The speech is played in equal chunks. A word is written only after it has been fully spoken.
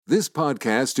This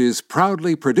podcast is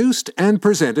proudly produced and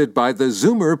presented by the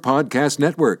Zoomer Podcast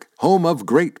Network, home of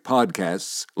great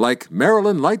podcasts like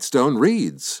Marilyn Lightstone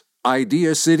Reads,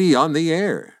 Idea City on the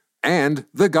Air, and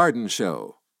The Garden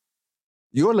Show.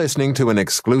 You're listening to an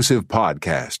exclusive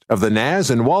podcast of the Naz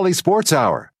and Wally Sports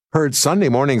Hour, heard Sunday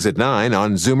mornings at 9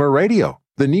 on Zoomer Radio,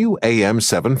 the new AM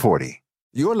 740.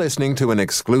 You're listening to an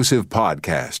exclusive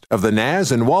podcast of the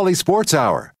Naz and Wally Sports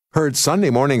Hour, heard Sunday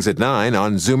mornings at 9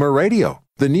 on Zoomer Radio,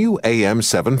 the new AM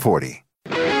 740.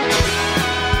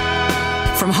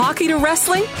 From hockey to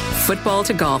wrestling, football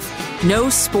to golf, no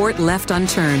sport left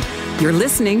unturned. You're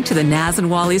listening to the Naz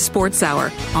and Wally Sports Hour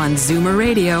on Zoomer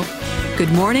Radio.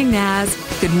 Good morning, Naz.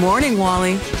 Good morning,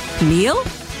 Wally. Neil?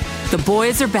 The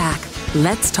boys are back.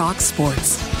 Let's talk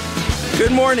sports.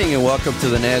 Good morning and welcome to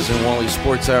the Naz and Wally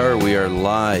Sports Hour. We are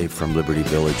live from Liberty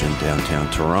Village in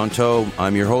downtown Toronto.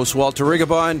 I'm your host, Walter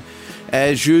Rigabon.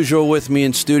 As usual, with me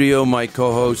in studio, my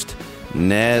co-host,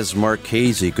 Naz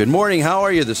Marchese. Good morning. How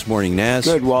are you this morning, Naz?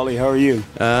 Good, Wally. How are you?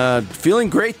 Feeling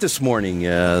great this morning.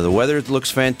 The weather looks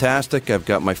fantastic. I've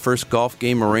got my first golf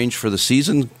game arranged for the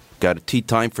season. Got a tee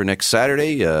time for next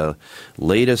Saturday.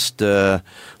 Latest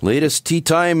tee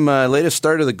time, latest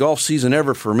start of the golf season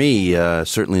ever for me,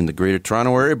 certainly in the Greater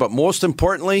Toronto area. But most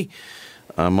importantly,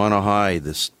 I'm on a high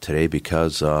today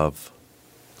because of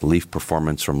Leaf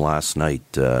performance from last night.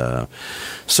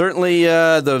 Certainly,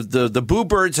 the Boo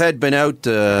Birds had been out.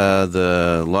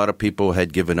 A lot of people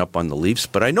had given up on the Leafs,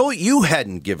 but I know you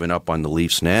hadn't given up on the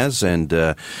Leafs, Naz,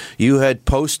 and you had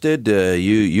posted.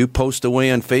 You post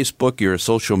away on Facebook. You're a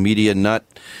social media nut,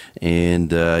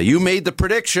 and you made the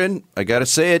prediction. I got to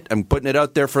say it. I'm putting it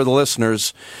out there for the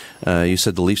listeners. You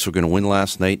said the Leafs were going to win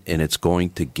last night, and it's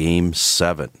going to Game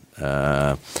 7.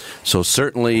 So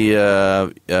certainly, I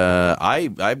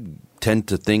tend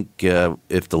to think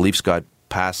if the Leafs got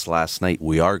past last night,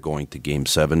 we are going to Game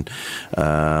 7.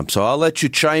 So I'll let you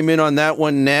chime in on that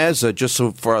one, Naz. Just so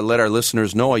far, let our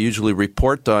listeners know. I usually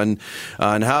report on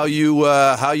how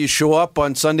you show up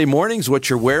on Sunday mornings, what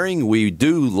you're wearing. We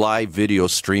do live video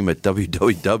stream at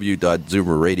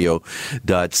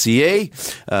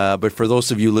www.zoomerradio.ca. But for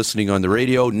those of you listening on the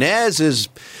radio, Naz is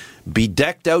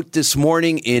bedecked out this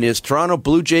morning in his Toronto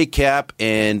Blue Jay cap,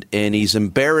 and he's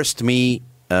embarrassed me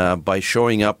by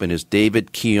showing up in his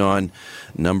David Keon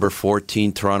number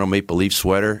 14 Toronto Maple Leaf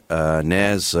sweater.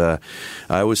 Naz,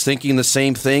 I was thinking the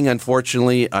same thing.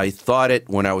 Unfortunately, I thought it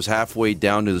when I was halfway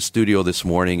down to the studio this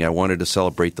morning. I wanted to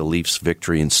celebrate the Leafs'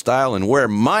 victory in style and wear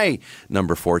my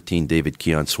number 14 David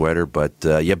Keon sweater, but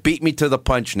you beat me to the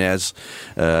punch, Naz.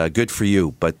 Good for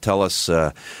you. But tell us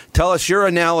your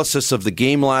analysis of the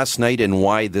game last night and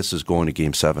why this is going to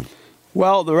Game 7.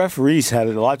 Well, the referees had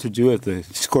a lot to do with the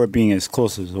score being as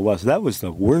close as it was. That was the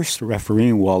worst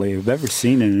refereeing, Wally, I've ever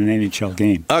seen in an NHL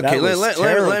game. Okay,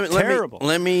 terrible.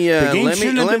 Let me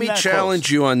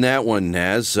challenge you on that one,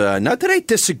 Naz. Not that I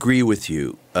disagree with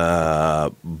you,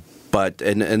 but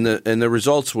the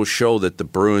results will show that the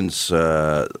Bruins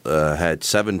had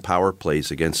 7 power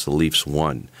plays against the Leafs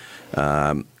 1.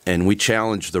 And we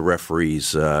challenged the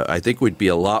referees. I think we'd be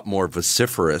a lot more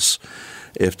vociferous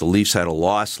if the Leafs had a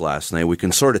loss last night. We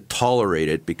can sort of tolerate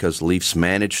it because the Leafs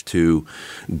managed to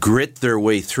grit their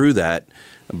way through that.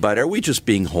 But are we just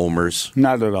being homers?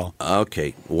 Not at all.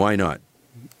 Okay, why not?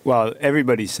 Well,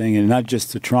 everybody's saying it, not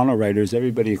just the Toronto writers.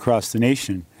 Everybody across the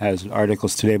nation has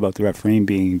articles today about the refereeing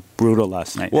being brutal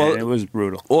last night. Well, and it was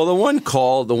brutal. Well, the one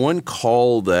call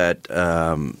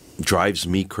that drives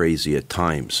me crazy at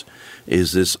times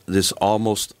is this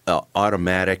almost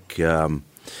automatic.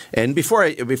 And before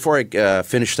I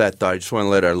finish that thought, I just want to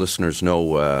let our listeners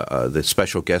know the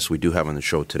special guest we do have on the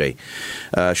show today.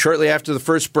 Shortly after the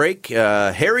first break,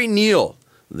 Harry Neale,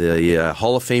 the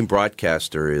Hall of Fame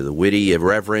broadcaster, the witty,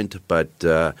 irreverent, but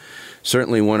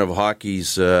certainly one of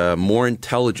hockey's more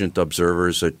intelligent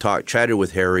observers. Chatted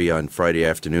with Harry on Friday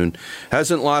afternoon.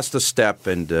 Hasn't lost a step,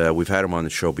 and we've had him on the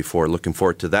show before. Looking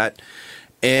forward to that.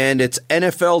 And it's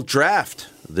NFL draft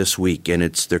this week, and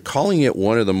they're calling it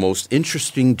one of the most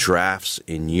interesting drafts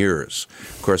in years.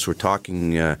 Of course, we're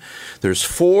talking, there's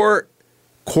 4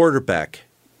 quarterback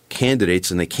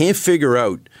candidates, and they can't figure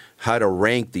out how to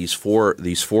rank these four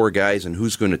guys and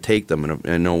who's going to take them. And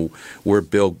I know we're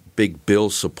big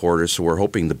Bills supporters, so we're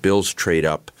hoping the Bills trade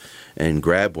up and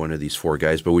grab one of these 4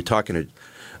 guys. But we're talking to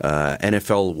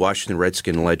NFL Washington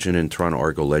Redskin legend and Toronto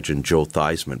Argo legend Joe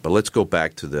Theismann. But let's go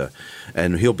back to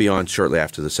and he'll be on shortly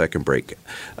after the second break.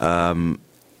 The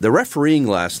refereeing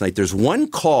last night, there's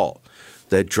one call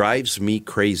that drives me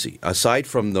crazy. Aside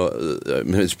from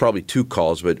it's probably 2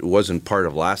 calls, but it wasn't part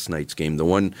of last night's game. The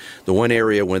one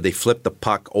area when they flip the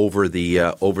puck over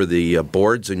the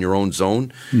boards in your own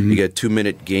zone, you get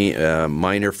 2-minute game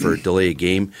minor for delay of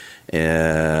game,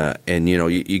 and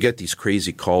you get these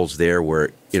crazy calls there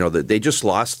where they just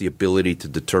lost the ability to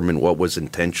determine what was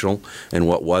intentional and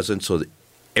what wasn't. So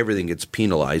everything gets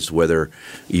penalized, whether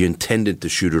you intended to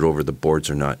shoot it over the boards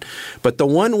or not. But the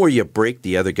one where you break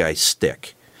the other guy's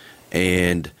stick,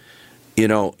 and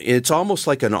it's almost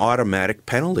like an automatic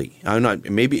penalty. I'm not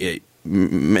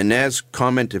Naz,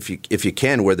 comment if you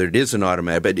can whether it is an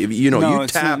automatic. But you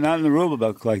it's tap, not in the rule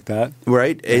book like that,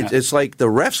 right? Yeah. It's like the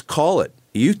refs call it.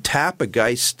 You tap a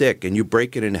guy's stick and you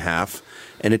break it in half,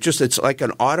 and it's like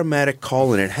an automatic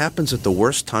call, and it happens at the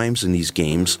worst times in these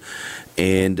games.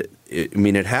 And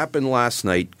it happened last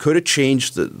night. Could have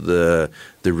changed the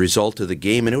result of the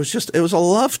game, and it was a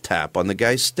love tap on the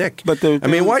guy's stick. But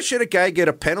why should a guy get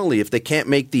a penalty if they can't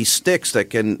make these sticks that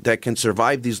can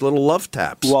survive these little love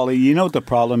taps? Wally, you know what the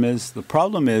problem is? The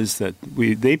problem is that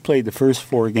they played the first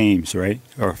 4 games, right?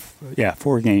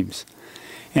 4 games,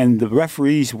 and the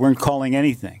referees weren't calling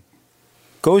anything.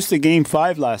 Goes to Game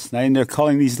 5 last night, and they're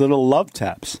calling these little love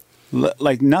taps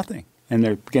like nothing, and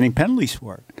they're getting penalties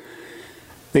for it.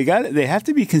 They have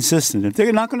to be consistent. If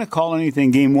they're not going to call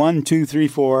anything Game 1, 2, 3,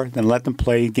 4, then let them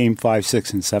play Game 5,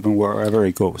 6, and 7 wherever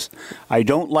it goes. I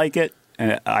don't like it,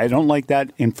 and I don't like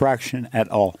that infraction at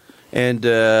all. And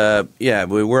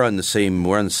we're on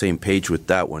the same page with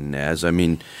that one, Naz.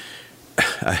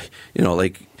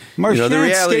 Marchand's the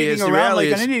reality skating is, around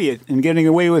like an idiot and getting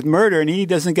away with murder, and he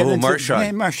doesn't get into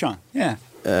Marchand. Marchand, yeah.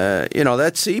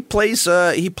 He plays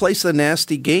the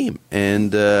nasty game,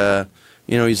 and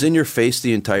he's in your face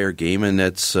the entire game, and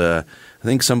that's I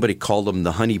think somebody called him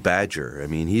the honey badger.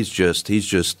 He's just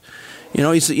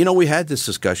we had this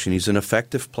discussion. He's an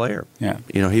effective player. Yeah.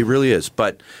 He really is.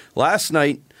 But last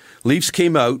night, Leafs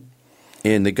came out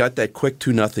and they got that quick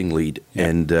 2-0 lead. Yeah.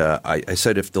 And I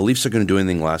said if the Leafs are going to do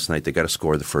anything last night, they got to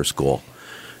score the first goal.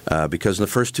 Because in the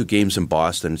first 2 games in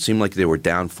Boston, it seemed like they were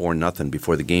down 4-0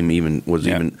 before the game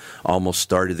even almost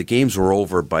started. The games were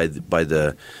over by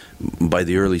the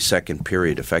early second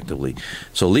period, effectively.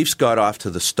 So Leafs got off to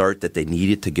the start that they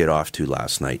needed to get off to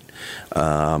last night.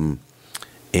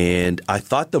 And I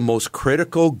thought the most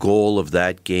critical goal of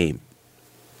that game,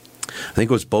 I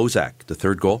think it was Bozak, the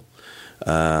third goal.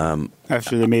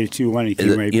 After they made it 2-1, he came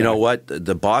right back. You know what?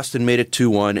 The Boston made it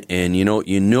 2-1, and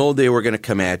you know they were going to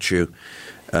come at you.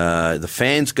 The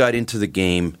fans got into the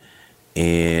game,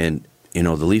 and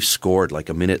the Leafs scored like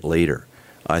a minute later.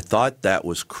 I thought that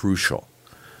was crucial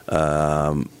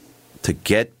to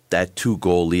get that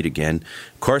 2-goal lead again.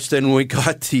 Of course, then we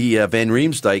got the Van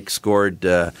Riemsdyk scored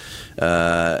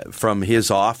from his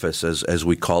office, as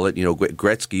we call it.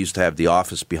 Gretzky used to have the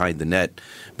office behind the net.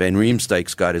 Van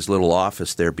Riemsdyk's got his little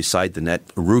office there beside the net,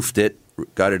 roofed it,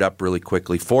 got it up really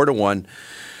quickly, 4-1.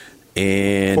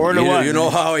 And 4-1. You know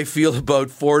how I feel about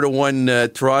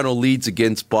 4-1 Toronto leads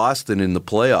against Boston in the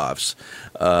playoffs.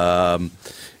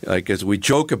 As we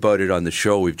joke about it on the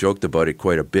show, we've joked about it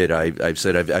quite a bit. I've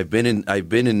said I've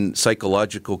been in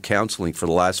psychological counseling for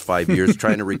the last 5 years,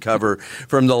 trying to recover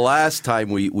from the last time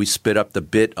we spit up the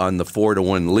bit on the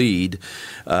 4-1 lead.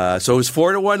 So it was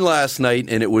 4-1 last night,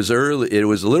 and it was early. It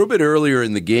was a little bit earlier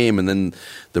in the game, and then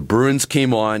the Bruins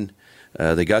came on.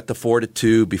 They got the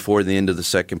 4-2 before the end of the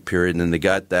second period, and then they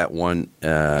got that one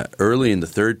early in the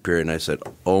third period. And I said,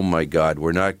 "Oh my God,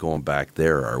 we're not going back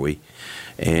there, are we?"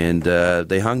 And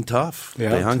they hung tough.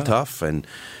 They hung tough. And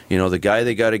the guy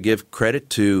they got to give credit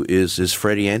to is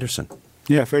Freddie Anderson.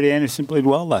 Yeah, Freddie Anderson played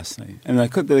well last night, and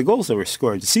the goals that were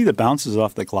scored. To see the bounces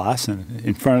off the glass and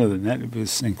in front of the net, it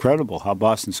was incredible how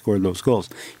Boston scored those goals.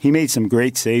 He made some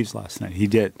great saves last night. He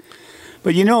did,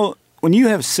 but when you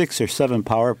have 6 or 7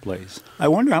 power plays, I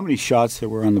wonder how many shots there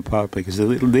were on the power play, because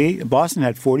Boston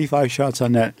had 45 shots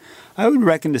on net. I would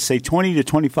reckon to say 20 to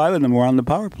 25 of them were on the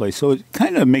power play. So it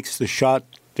kind of makes the shot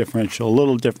differential a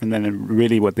little different than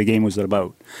really what the game was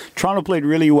about. Toronto played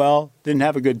really well, didn't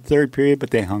have a good third period, but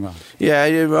they hung on. Yeah,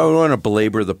 I don't want to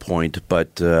belabor the point,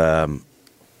 but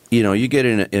you get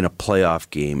in a playoff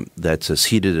game that's as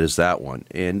heated as that one,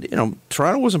 and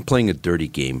Toronto wasn't playing a dirty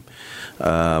game.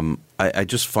 I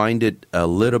just find it a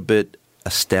little bit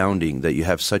astounding that you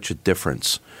have such a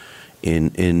difference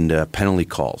in penalty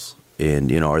calls.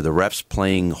 And, are the refs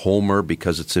playing Homer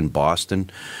because it's in Boston?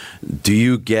 Do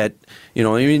you get,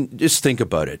 just think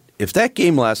about it. If that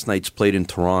game last night's played in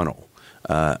Toronto,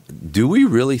 do we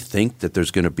really think that there's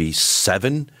going to be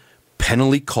 7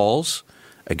 penalty calls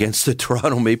against the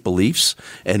Toronto Maple Leafs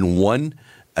and 1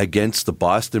 against the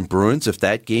Boston Bruins if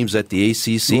that game's at the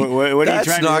ACC.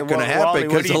 That's not going to happen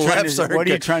because the Lefts are. What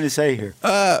are you trying to say here?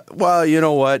 Well, you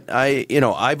know what?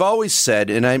 I've always said,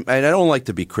 and I don't like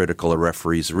to be critical of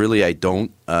referees. Really, I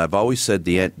don't. I've always said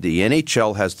the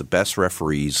NHL has the best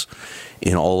referees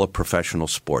in all of professional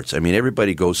sports. I mean,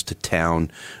 everybody goes to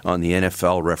town on the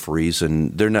NFL referees,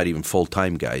 and they're not even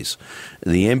full-time guys.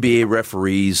 The NBA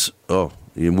referees,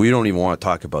 we don't even want to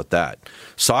talk about that.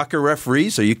 Soccer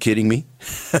referees, are you kidding me?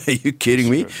 Are you kidding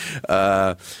me?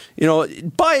 By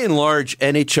and large,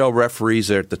 NHL referees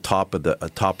are at the top of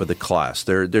the class.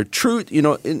 They're true,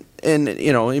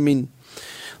 I mean,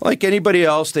 like anybody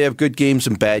else, they have good games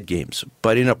and bad games.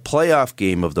 But in a playoff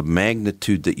game of the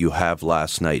magnitude that you have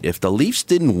last night, if the Leafs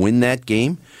didn't win that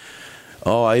game,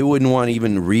 I wouldn't want to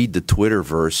even read the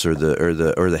Twitterverse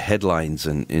or the headlines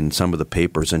in some of the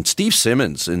papers. And Steve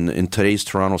Simmons in today's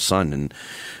Toronto Sun, and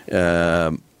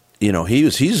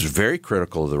he's very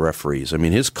critical of the referees. I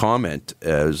mean, his comment,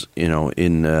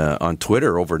 on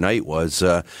Twitter overnight was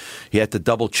he had to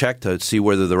double check to see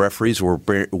whether the referees were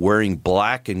wearing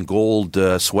black and gold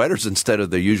sweaters instead of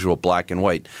their usual black and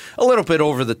white. A little bit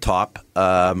over the top.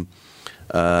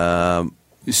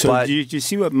 So did you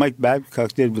see what Mike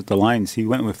Babcock did with the lines? He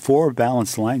went with 4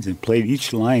 balanced lines and played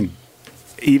each line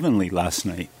evenly last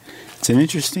night. It's an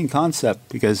interesting concept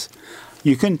because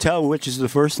you couldn't tell which is the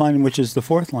first line and which is the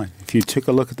fourth line if you took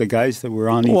a look at the guys that were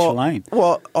on each line.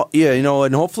 Well, yeah,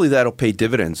 and hopefully that'll pay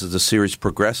dividends as the series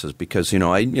progresses because, I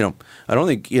don't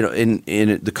think,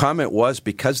 in the comment was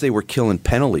because they were killing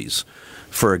penalties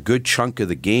for a good chunk of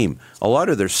the game. A lot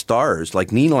of their stars,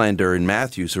 like Nylander and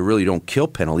Matthews, who really don't kill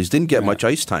penalties, didn't get much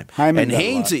ice time. And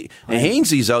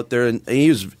Hainsey's out there, and he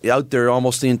was out there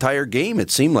almost the entire game,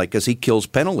 it seemed like, because he kills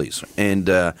penalties. And,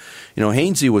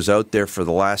 Hainsey was out there for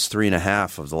the last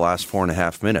 3.5 of the last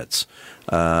 4.5 minutes.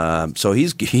 So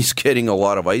he's getting a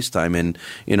lot of ice time. And,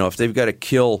 if they've got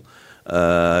to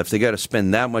if they got to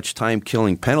spend that much time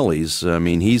killing penalties, I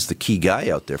mean, he's the key guy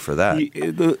out there for that.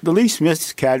 The Leafs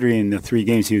missed Kadri in the 3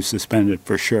 games he was suspended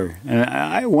for sure. And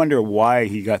I wonder why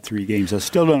he got 3 games. I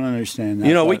still don't understand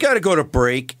that. We got to go to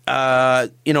break.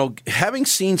 Having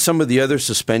seen some of the other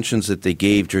suspensions that they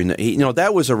gave during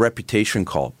that was a reputation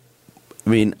call. I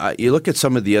mean, you look at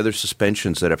some of the other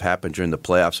suspensions that have happened during the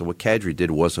playoffs, and what Kadri did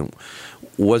wasn't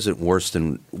worse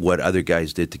than what other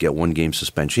guys did to get 1 game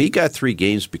suspension. He got 3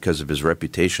 games because of his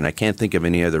reputation. I can't think of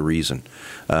any other reason.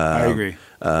 I agree.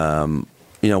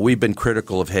 We've been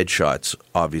critical of headshots,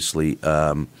 obviously.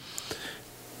 That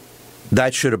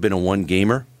should have been a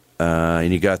 1-gamer,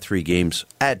 and he got 3 games.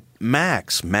 At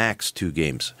max 2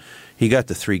 games. He got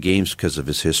the 3 games because of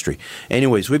his history.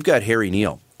 Anyways, we've got Harry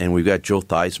Neal. And we've got Joe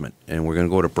Theismann, and we're going to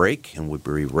go to break, and we'll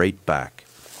be right back.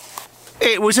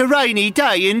 It was a rainy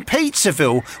day in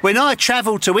Pizzaville when I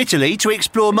travelled to Italy to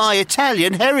explore my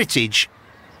Italian heritage.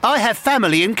 I have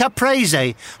family in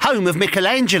Caprese, home of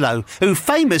Michelangelo, who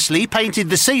famously painted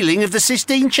the ceiling of the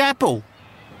Sistine Chapel.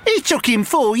 It took him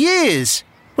 4 years.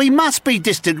 We must be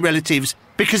distant relatives,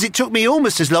 because it took me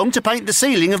almost as long to paint the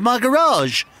ceiling of my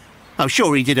garage. I'm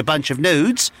sure he did a bunch of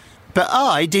nudes, but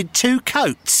I did 2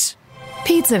 coats.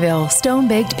 Pizzaville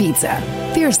Stone-Baked Pizza.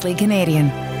 Fiercely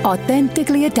Canadian.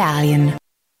 Authentically Italian.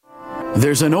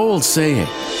 There's an old saying,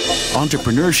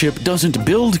 entrepreneurship doesn't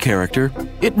build character,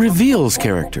 it reveals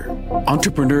character.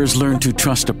 Entrepreneurs learn to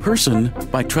trust a person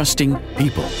by trusting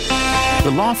people.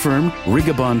 The law firm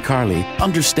Rigabon Carly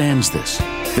understands this.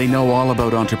 They know all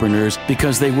about entrepreneurs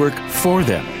because they work for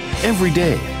them every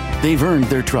day. They've earned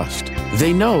their trust.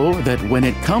 They know that when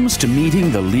it comes to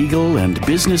meeting the legal and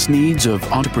business needs of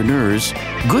entrepreneurs,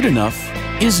 good enough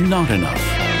is not enough.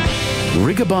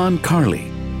 Rigabon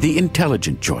Carly, the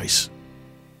intelligent choice.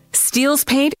 Steele's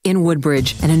Paint in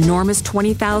Woodbridge, an enormous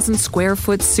 20,000 square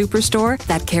foot superstore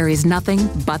that carries nothing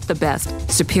but the best.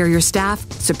 Superior staff,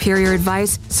 superior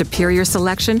advice, superior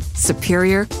selection,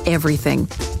 superior everything.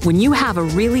 When you have a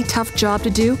really tough job to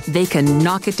do, they can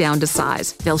knock it down to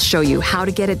size. They'll show you how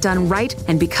to get it done right,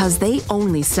 and because they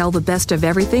only sell the best of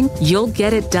everything, you'll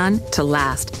get it done to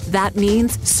last. That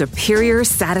means superior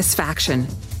satisfaction.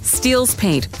 Steele's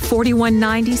Paint,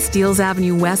 4190 Steeles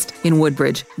Avenue West in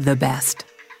Woodbridge. The best.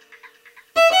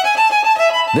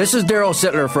 This is Daryl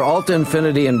Sittler for Alta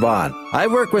Infinity in Vaughan.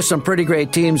 I've worked with some pretty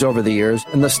great teams over the years,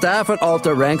 and the staff at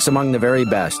Alta ranks among the very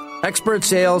best. Expert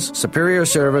sales, superior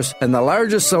service, and the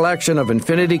largest selection of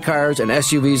Infinity cars and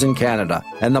SUVs in Canada,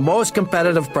 and the most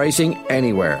competitive pricing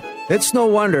anywhere. It's no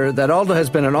wonder that Alta has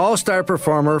been an all-star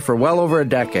performer for well over a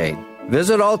decade.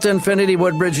 Visit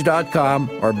AltaInfinityWoodbridge.com,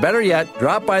 or better yet,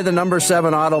 drop by the number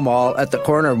 7 Auto Mall at the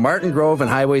corner of Martin Grove and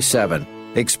Highway 7.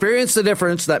 Experience the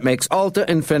difference that makes Alta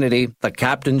Infinity the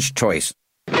captain's choice.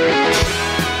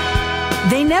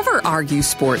 They never argue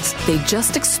sports. They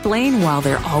just explain while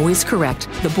they're always correct.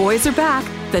 The boys are back.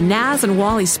 The Naz and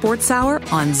Wally Sports Hour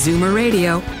on Zoomer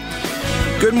Radio.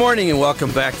 Good morning and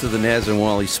welcome back to the Naz and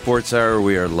Wally Sports Hour.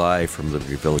 We are live from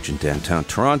Liberty Village in downtown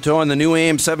Toronto on the new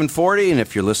AM 740. And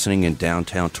if you're listening in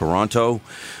downtown Toronto,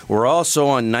 we're also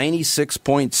on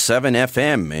 96.7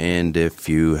 FM. And if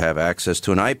you have access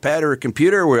to an iPad or a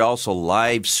computer, we also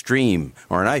live stream,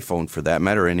 or an iPhone for that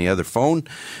matter, or any other phone.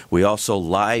 We also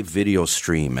live video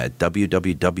stream at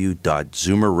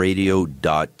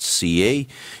www.zoomerradio.ca. You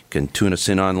can tune us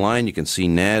in online. You can see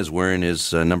Naz wearing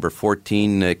his number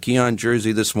 14 Keon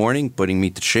jersey this morning, putting me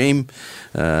to shame.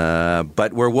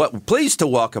 But we're pleased to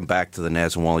welcome back to the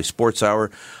Naz and Wally Sports Hour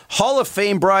Hall of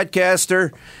Fame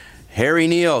broadcaster, Harry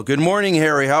Neal. Good morning,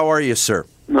 Harry. How are you, sir?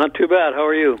 Not too bad. How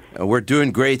are you? We're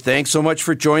doing great. Thanks so much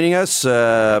for joining us.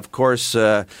 Of course,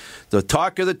 the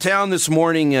talk of the town this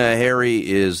morning, Harry,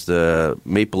 is the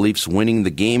Maple Leafs winning the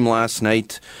game last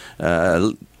night.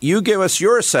 You give us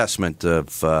your assessment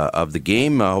of the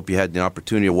game. I hope you had the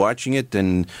opportunity of watching it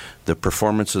and the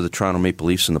performance of the Toronto Maple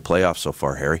Leafs in the playoffs so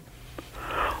far, Harry.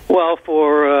 Well,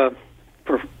 for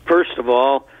first of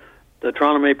all, the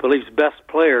Toronto Maple Leafs' best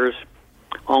players,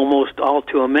 almost all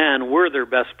to a man, were their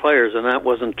best players, and that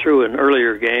wasn't true in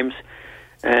earlier games.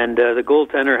 And the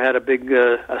goaltender had a big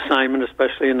assignment,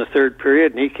 especially in the third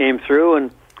period, and he came through.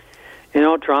 And,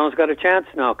 Toronto's got a chance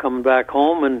now coming back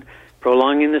home and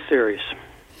prolonging the series.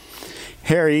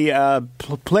 Harry,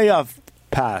 playoff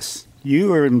pass. You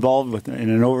were involved in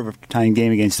an overtime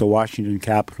game against the Washington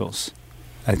Capitals.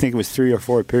 I think it was 3 or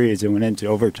 4 periods that went into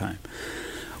overtime.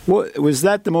 Was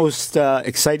that the most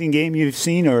exciting game you've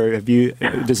seen, or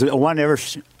does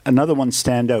another one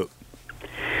stand out?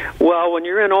 Well, when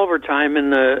you're in overtime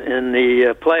in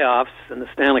the playoffs, in the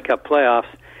Stanley Cup playoffs,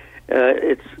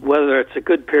 it's whether it's a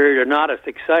good period or not, it's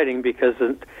exciting because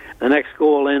the next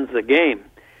goal ends the game.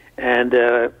 And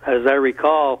as I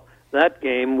recall that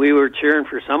game, we were cheering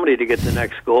for somebody to get the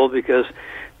next goal because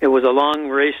it was a long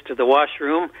race to the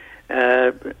washroom,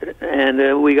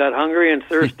 and we got hungry and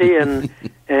thirsty, and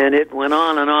it went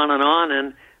on and on and on.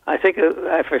 And I think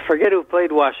I forget who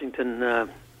played Washington.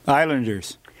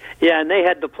 Islanders. Yeah, and they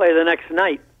had to play the next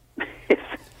night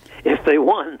if they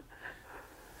won.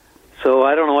 So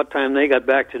I don't know what time they got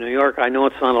back to New York. I know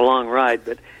it's on a long ride,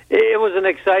 but it was an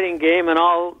exciting game. And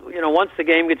once the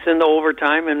game gets into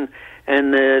overtime and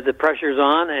the pressure's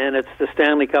on, and it's the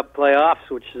Stanley Cup playoffs,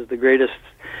 which is the greatest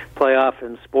playoff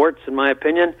in sports, in my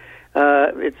opinion.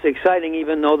 It's exciting,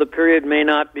 even though the period may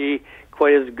not be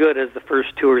quite as good as the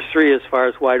first 2 or 3 as far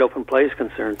as wide open play is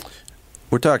concerned.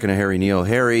 We're talking to Harry Neal.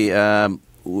 Harry,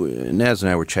 Naz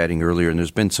and I were chatting earlier, and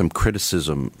there's been some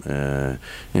criticism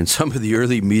in some of the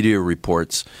early media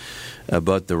reports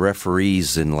about the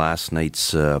referees in last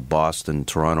night's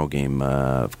Boston-Toronto game.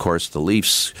 Of course, the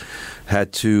Leafs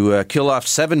had to kill off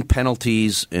 7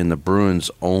 penalties, and the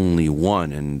Bruins only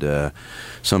 1. And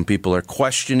some people are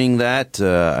questioning that.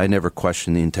 I never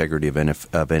question the integrity of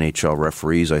NHL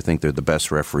referees. I think they're the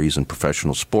best referees in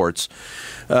professional sports.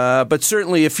 But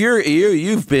certainly, if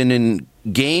you've been in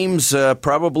games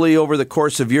probably over the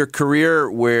course of your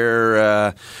career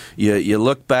where you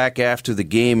look back after the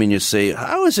game and you say,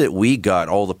 how is it we got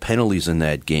all the penalties in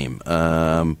that game?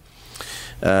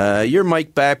 You're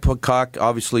Mike Babcock.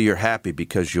 Obviously, you're happy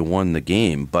because you won the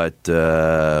game. But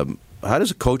how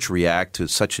does a coach react to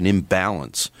such an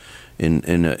imbalance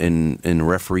in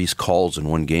referees' calls in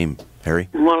one game, Harry?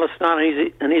 Well, it's not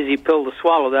an easy pill to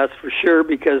swallow, that's for sure,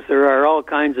 because there are all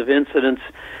kinds of incidents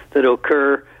that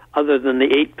occur other than the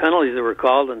 8 penalties that were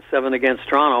called and 7 against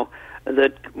Toronto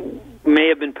that may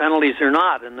have been penalties or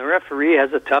not. And the referee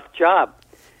has a tough job.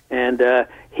 And I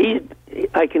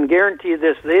can guarantee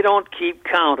this, they don't keep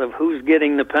count of who's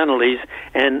getting the penalties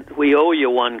and we owe you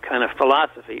one kind of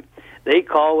philosophy. They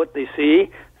call what they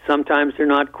see. Sometimes they're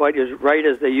not quite as right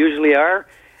as they usually are.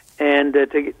 And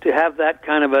to have that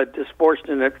kind of a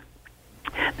disproportionate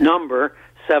number,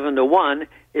 7-1,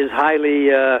 is highly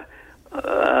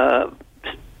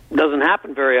doesn't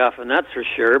happen very often, that's for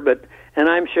sure. And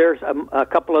I'm sure a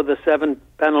couple of the 7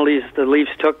 penalties the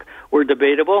Leafs took were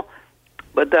debatable.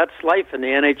 But that's life in the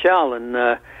NHL, and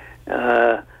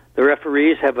the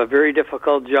referees have a very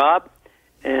difficult job.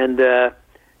 And of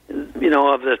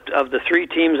the 3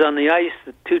 teams on the ice,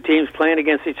 the 2 teams playing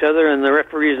against each other, and the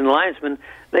referees and linesmen,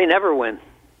 they never win.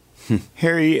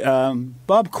 Harry,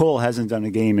 Bob Cole hasn't done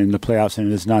a game in the playoffs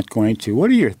and is not going to. What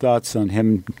are your thoughts on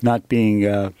him not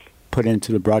being put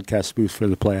into the broadcast booth for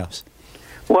the playoffs?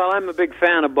 Well, I'm a big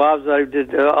fan of Bob's. I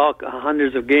did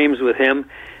hundreds of games with him.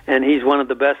 and he's one of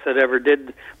the best that ever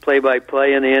did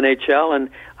play-by-play in the NHL. And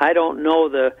I don't know,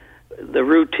 the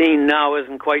routine now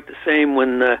isn't quite the same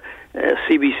when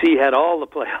CBC had all the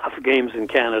playoff games in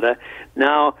Canada.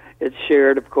 Now it's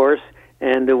shared, of course,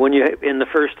 and when you in the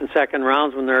first and second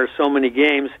rounds, when there are so many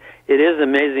games, it is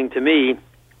amazing to me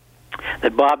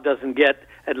that Bob doesn't get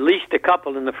at least a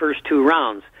couple in the first 2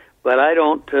 rounds. But I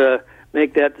don't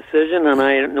make that decision, and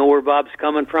I know where Bob's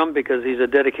coming from because he's a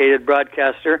dedicated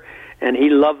broadcaster, and he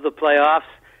loved the playoffs.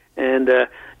 And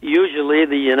usually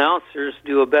the announcers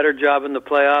do a better job in the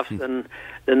playoffs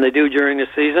than they do during the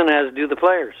season, as do the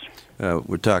players.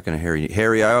 We're talking to Harry.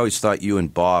 Harry, I always thought you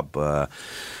and Bob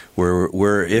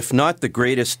were if not the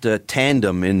greatest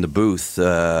tandem in the booth,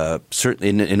 certainly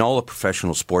in all of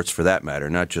professional sports for that matter,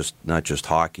 not just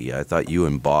hockey. I thought you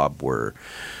and Bob were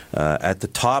at the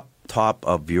top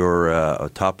of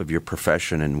your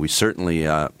profession, and we certainly.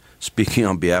 Speaking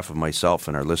on behalf of myself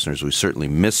and our listeners, we certainly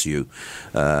miss you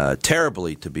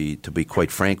terribly, to be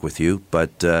quite frank with you.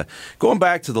 But going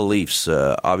back to the Leafs,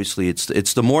 obviously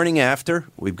it's the morning after.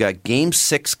 We've got Game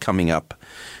 6 coming up,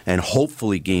 and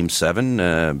hopefully Game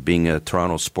 7. Being a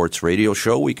Toronto sports radio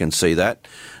show, we can say that.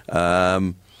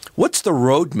 What's the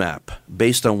roadmap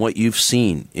based on what you've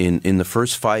seen in the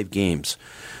first 5 games?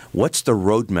 What's the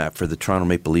roadmap for the Toronto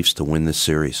Maple Leafs to win this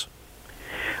series?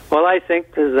 Well, I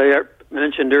think, as I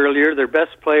mentioned earlier, their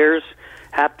best players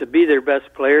have to be their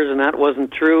best players, and that wasn't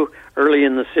true early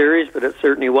in the series, but it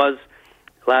certainly was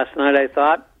last night, I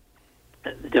thought.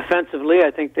 Defensively,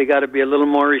 I think they got to be a little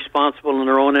more responsible in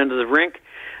their own end of the rink.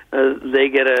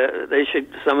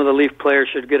 Some of the Leaf players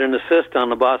should get an assist on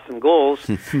the Boston goals.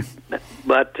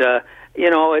 But I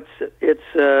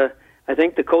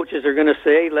think the coaches are going to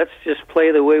say, let's just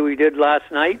play the way we did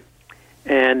last night,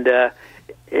 and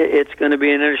it's going to be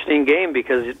an interesting game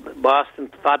because Boston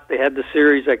thought they had the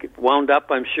series wound up,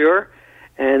 I'm sure,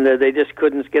 and they just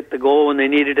couldn't get the goal when they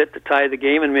needed it to tie the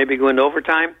game and maybe go into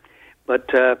overtime.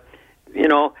 But,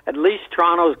 at least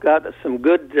Toronto's got some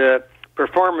good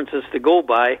performances to go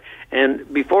by,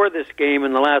 and before this game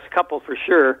and the last couple for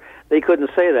sure, they couldn't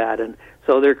say that. And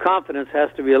so their confidence has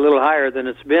to be a little higher than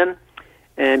it's been,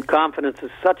 and confidence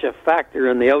is such a factor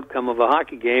in the outcome of a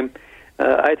hockey game.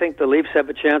 I think the Leafs have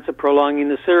a chance of prolonging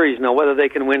the series. Now, whether they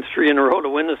can win 3 in a row to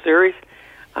win the series,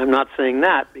 I'm not saying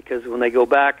that, because when they go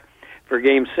back for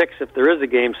Game 6, if there is a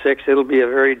Game 6, it'll be a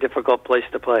very difficult place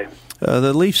to play.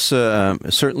 The Leafs,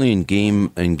 certainly in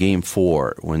Game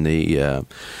 4, when they, a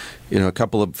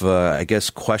couple of,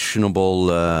 questionable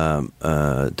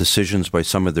decisions by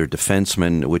some of their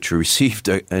defensemen, which received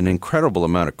an incredible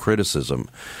amount of criticism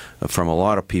from a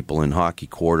lot of people in hockey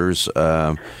quarters.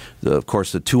 Of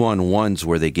course, the 2-on-1s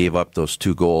where they gave up those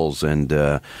 2 goals, and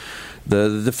the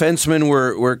defensemen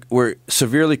were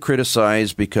severely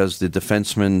criticized because the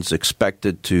defensemen's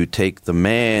expected to take the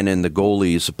man and the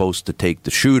goalie is supposed to take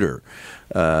the shooter.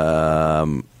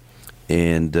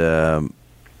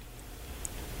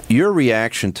 Your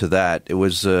reaction to that,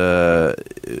 was that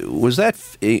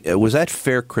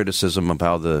fair criticism of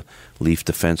how the Leaf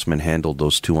defensemen handled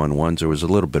those 2-on-1s, or was it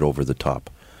a little bit over the top?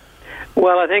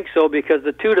 Well, I think so, because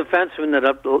the 2 defensemen that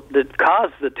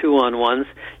caused the 2-on-1s,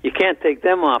 you can't take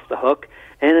them off the hook.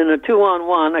 And in a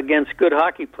 2-on-1 against good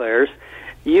hockey players,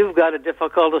 you've got a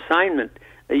difficult assignment.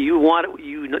 You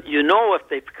know if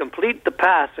they complete the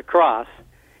pass across,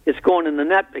 it's going in the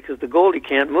net because the goalie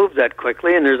can't move that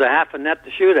quickly, and there's a half a net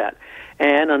to shoot at.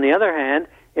 And on the other hand,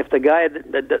 if the guy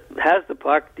that has the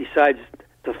puck decides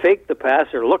to fake the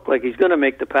pass or look like he's going to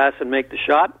make the pass and make the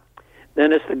shot,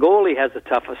 then it's the goalie has a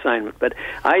tough assignment. But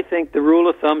I think the rule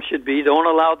of thumb should be don't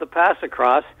allow the pass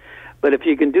across, but if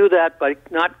you can do that by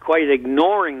not quite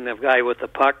ignoring the guy with the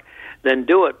puck, then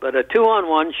do it. But a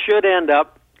 2-on-1 should end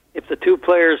up, if the 2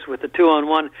 players with the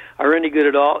 2-on-1 are any good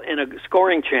at all, in a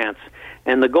scoring chance.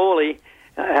 And the goalie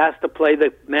has to play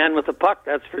the man with the puck,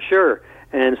 that's for sure.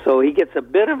 And so he gets a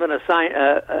bit of an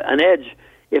edge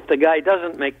if the guy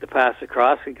doesn't make the pass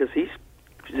across, because he's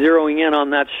zeroing in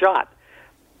on that shot.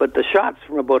 But the shot's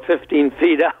from about 15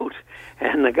 feet out,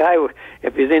 and the guy,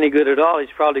 if he's any good at all,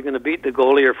 he's probably going to beat the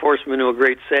goalie or force him into a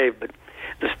great save. But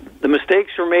the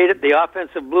mistakes were made at the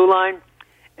offensive blue line,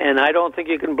 and I don't think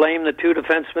you can blame the 2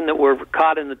 defensemen that were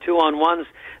caught in the 2-on-1s.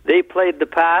 They played the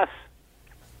pass,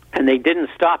 and they didn't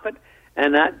stop it,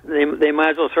 and that they might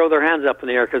as well throw their hands up in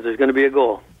the air because there's going to be a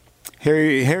goal.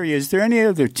 Harry, is there any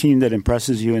other team that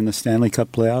impresses you in the Stanley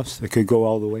Cup playoffs that could go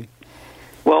all the way?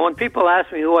 Well, when people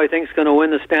ask me who I think is going to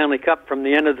win the Stanley Cup from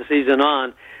the end of the season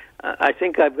on, I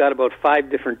think I've got about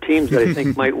 5 different teams that I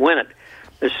think might win it.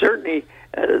 There's certainly,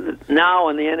 now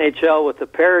in the NHL with the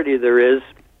parity there is,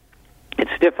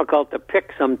 it's difficult to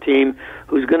pick some team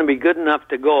who's going to be good enough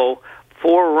to go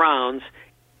 4 rounds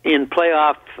in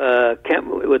playoff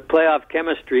with playoff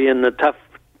chemistry and the tough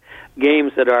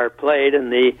games that are played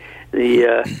and the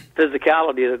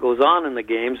physicality that goes on in the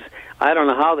games. I don't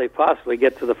know how they possibly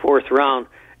get to the 4th round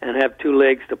and have 2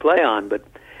 legs to play on, but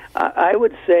I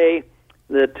would say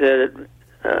that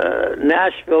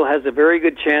Nashville has a very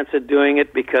good chance of doing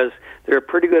it because they're a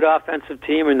pretty good offensive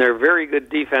team and they're very good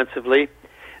defensively.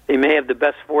 They may have the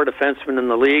best 4 defensemen in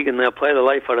the league, and they'll play the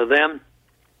life out of them.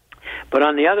 But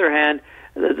on the other hand,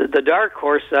 the dark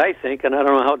horse, I think, and I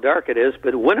don't know how dark it is,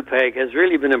 but Winnipeg has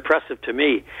really been impressive to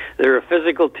me. They're a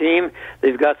physical team.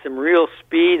 They've got some real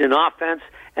speed and offense,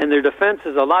 and their defense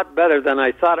is a lot better than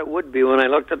I thought it would be when I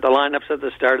looked at the lineups at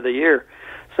the start of the year.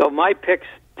 So my picks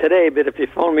today, but if you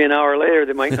phone me an hour later,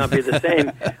 they might not be the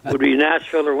same, would be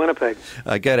Nashville or Winnipeg.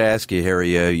 I got to ask you,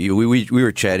 Harry, we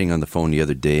were chatting on the phone the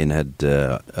other day and had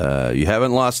you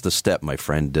haven't lost a step, my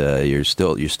friend. You're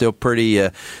still pretty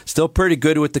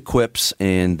good with the quips,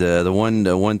 and the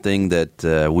one thing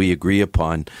that we agree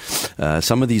upon,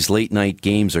 some of these late night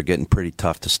games are getting pretty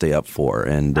tough to stay up for,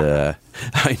 and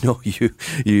I know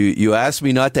you asked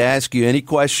me not to ask you any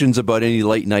questions about any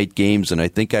late night games, and I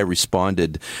think I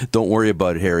responded, don't worry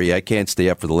about it, Harry, I can't stay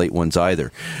up for the late ones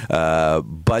either.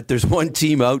 But there's one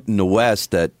team out in the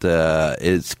West that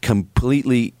is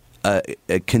completely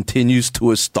continues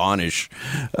to astonish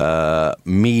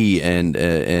me and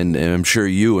I'm sure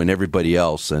you and everybody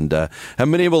else. And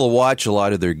haven't been able to watch any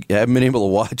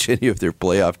of their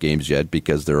playoff games yet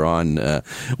because they're on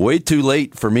way too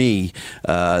late for me.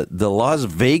 The Las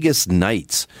Vegas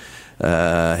Knights.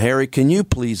 Harry, can you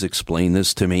please explain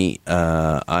this to me?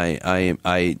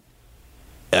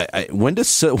 When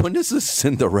does the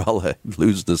Cinderella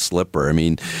lose the slipper? I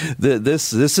mean,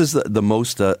 this is the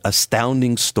most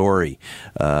astounding story.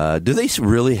 Do they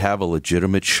really have a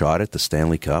legitimate shot at the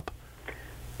Stanley Cup?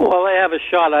 Well, they have a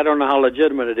shot. I don't know how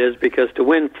legitimate it is because to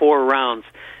win 4 rounds,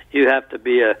 you have to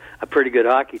be a pretty good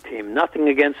hockey team. Nothing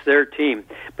against their team.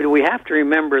 But we have to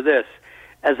remember this.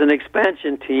 As an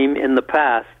expansion team in the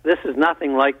past, this is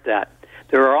nothing like that.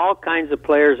 There are all kinds of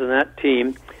players in that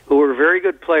team who were very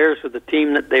good players with the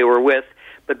team that they were with,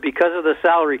 but because of the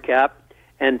salary cap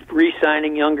and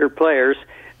re-signing younger players,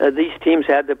 these teams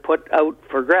had to put out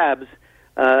for grabs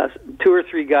 2 or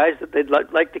 3 guys that they'd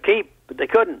like to keep, but they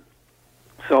couldn't.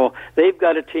 So they've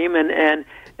got a team, and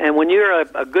when you're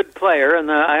a good player,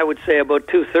 and I would say about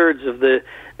 2/3 of the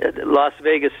Las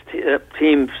Vegas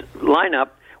team's lineup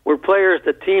were players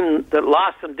the team that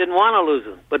lost them didn't want to lose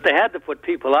them, but they had to put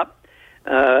people up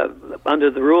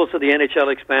under the rules of the NHL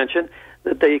expansion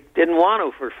that they didn't want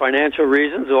to for financial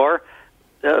reasons or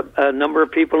a number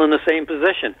of people in the same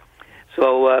position.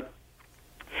 So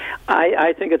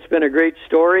I think it's been a great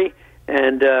story,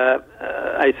 and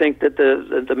I think that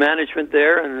the management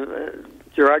there and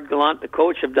Gerard Gallant, the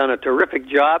coach, have done a terrific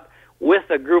job with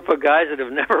a group of guys that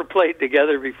have never played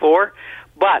together before.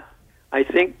 But I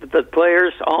think that the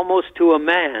players, almost to a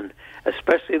man,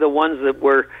 especially the ones that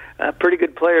were pretty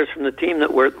good players from the team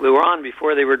that were on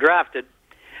before they were drafted,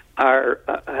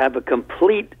 have a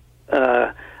complete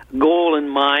goal in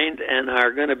mind and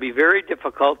are going to be very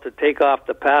difficult to take off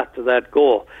the path to that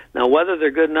goal. Now, whether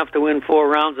they're good enough to win 4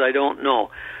 rounds, I don't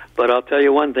know. But I'll tell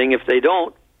you one thing, if they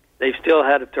don't, they've still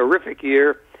had a terrific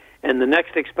year, and the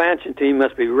next expansion team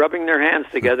must be rubbing their hands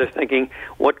together thinking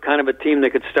what kind of a team they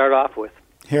could start off with.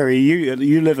 Harry,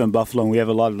 you live in Buffalo, and we have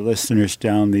a lot of listeners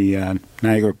down the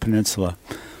Niagara Peninsula.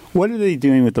 What are they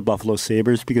doing with the Buffalo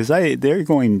Sabres? Because they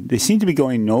seem to be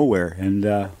going nowhere. And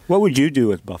what would you do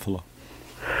with Buffalo?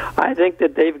 I think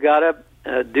that they've got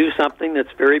to do something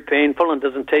that's very painful and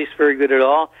doesn't taste very good at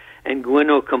all, and go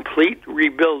into a complete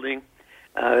rebuilding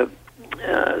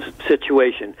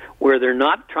situation where they're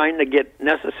not trying to get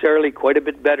necessarily quite a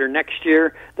bit better next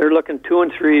year. They're looking 2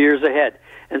 and 3 years ahead.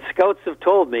 And scouts have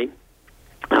told me,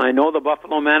 and I know the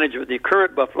Buffalo management, the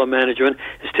current Buffalo management,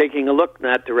 is taking a look in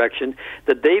that direction,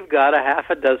 that they've got a half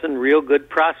a dozen real good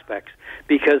prospects,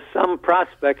 because some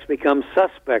prospects become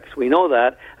suspects. We know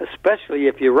that, especially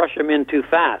if you rush them in too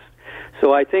fast.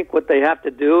 So I think what they have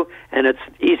to do, and it's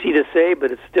easy to say,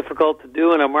 but it's difficult to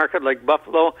do in a market like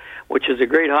Buffalo, which is a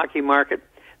great hockey market,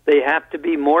 they have to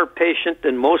be more patient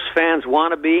than most fans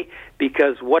want to be,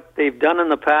 because what they've done in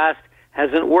the past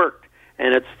hasn't worked.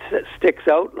 And it sticks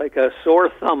out like a sore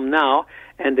thumb now,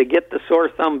 and to get the sore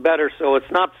thumb better so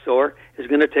it's not sore is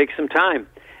going to take some time.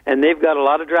 And they've got a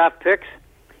lot of draft picks,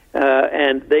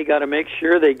 and they got to make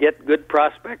sure they get good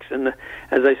prospects. And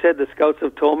as I said, the scouts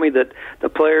have told me that the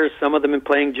players, some of them are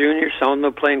playing junior, some of them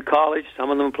are playing college, some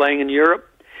of them are playing in Europe.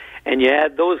 And you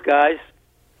add those guys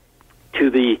to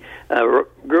the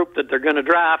group that they're going to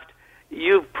draft,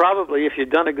 you've probably, if you've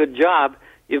done a good job,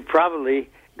 you've probably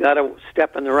got a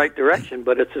step in the right direction.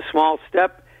 But it's a small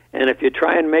step, and if you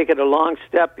try and make it a long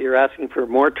step, you're asking for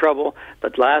more trouble.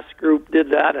 But last group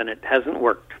did that, and it hasn't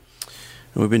worked.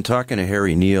 We've been talking to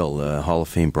Harry Neale, Hall of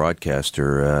Fame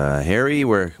broadcaster. Harry,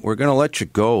 we're going to let you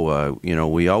go.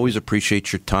 We always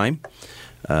appreciate your time.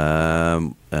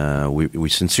 We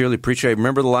sincerely appreciate it. I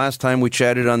remember the last time we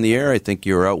chatted on the air, I think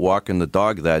you were out walking the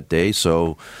dog that day,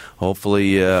 so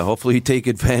hopefully you take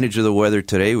advantage of the weather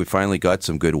today. We finally got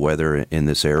some good weather in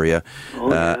this area.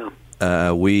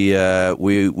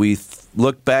 We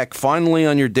look back fondly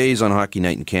on your days on Hockey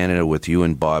Night in Canada with you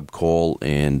and Bob Cole,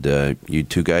 and you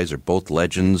two guys are both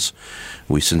legends.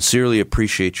 We sincerely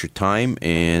appreciate your time,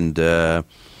 and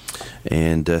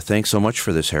thanks so much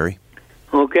for this, Harry.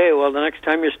 Okay, well, the next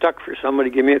time you're stuck for somebody,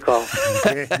 give me a call.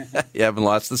 You haven't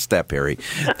lost the step, Harry.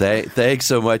 Thanks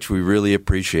so much. We really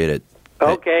appreciate it.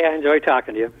 Okay, I enjoy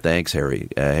talking to you. Thanks, Harry.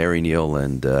 Harry Neale,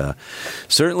 and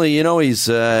certainly, he's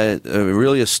a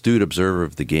really astute observer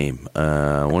of the game.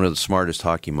 One of the smartest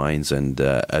hockey minds, and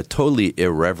a totally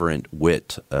irreverent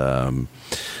wit.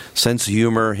 Sense of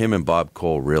humor. Him and Bob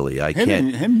Cole, really. Him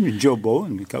and Joe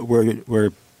Bowen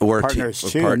were partners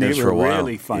too. Partners and they for a were while.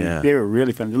 really fun. Yeah. They were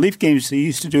really fun. The Leaf games they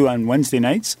used to do on Wednesday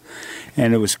nights,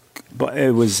 and it was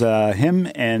him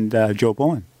and Joe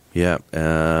Bowen. Yeah,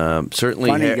 certainly.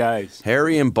 Funny guys.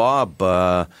 Harry and Bob.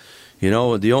 The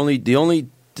only.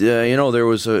 There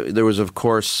was of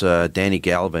course Danny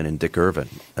Galvin and Dick Irvin.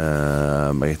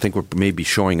 I think we're maybe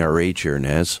showing our age here,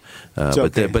 Naz.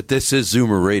 Okay. But this is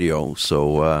Zoomer Radio.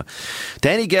 So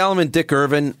Danny Galvin, Dick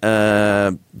Irvin,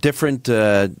 different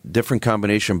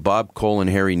combination. Bob Cole and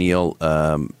Harry Neale.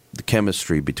 The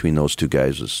chemistry between those two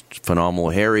guys was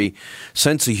phenomenal. Harry,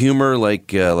 sense of humor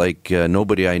like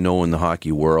nobody I know in the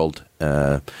hockey world,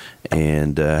 and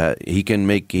he can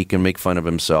make fun of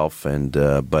himself,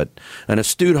 but an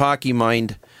astute hockey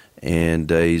mind. And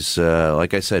he's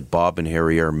like I said, Bob and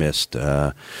Harry are missed.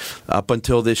 Up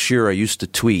until this year, I used to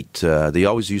tweet. They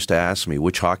always used to ask me,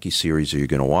 which hockey series are you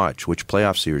going to watch? Which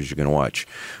playoff series are you going to watch?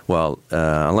 Well,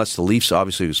 unless the Leafs,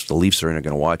 obviously, if the Leafs are in, I'm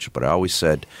going to watch it. But I always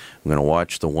said I'm going to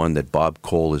watch the one that Bob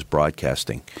Cole is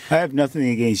broadcasting. I have nothing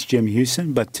against Jim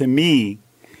Houston, but to me,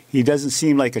 he doesn't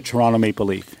seem like a Toronto Maple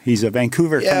Leaf. He's a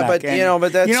Vancouver Canuck. But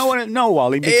that's... You know what? No,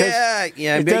 Wally, because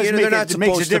it does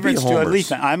makes a difference to a Leaf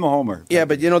fan. I'm a homer. Yeah,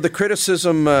 but the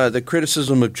criticism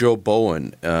of Joe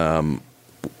Bowen, and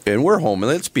we're homers.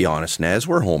 Let's be honest, Naz,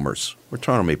 we're homers. We're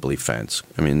Toronto Maple Leaf fans.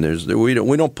 I mean, we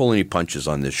don't pull any punches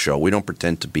on this show. We don't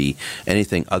pretend to be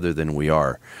anything other than we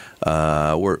are.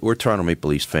 We're Toronto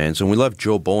Maple Leafs fans, and we love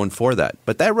Joe Bowen for that.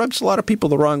 But that rubs a lot of people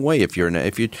the wrong way. It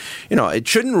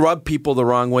shouldn't rub people the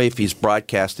wrong way if he's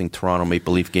broadcasting Toronto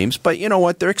Maple Leaf games. But you know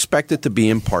what? They're expected to be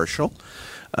impartial.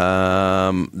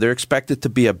 They're expected to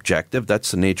be objective.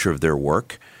 That's the nature of their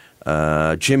work.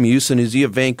 Jim Houston, is he a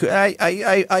Vancouver?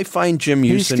 I find Jim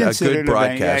Houston a good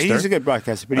broadcaster. He's a good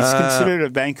broadcaster, but he's considered a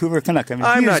Vancouver Canuck. I mean,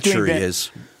 I'm not sure he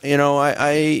is.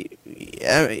 Because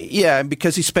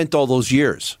he spent all those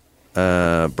years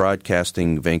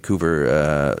broadcasting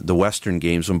Vancouver, the Western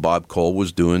games when Bob Cole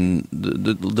was doing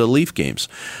the Leaf games.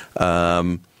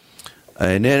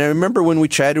 And then I remember when we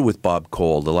chatted with Bob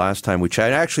Cole the last time we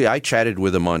chatted. Actually, I chatted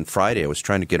with him on Friday. I was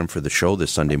trying to get him for the show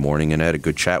this Sunday morning, and I had a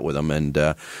good chat with him.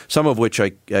 And some of which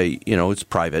it's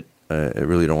private. I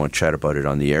really don't want to chat about it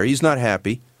on the air. He's not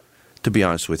happy, to be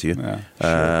honest with you,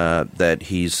 that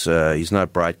he's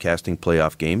not broadcasting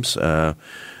playoff games.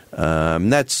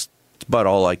 That's about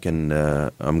all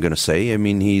I'm going to say. I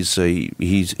mean, he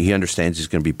understands he's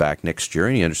going to be back next year,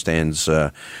 and he understands.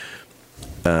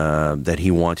 That he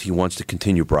wants to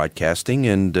continue broadcasting,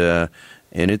 and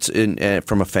it's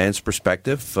from a fan's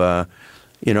perspective,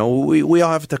 we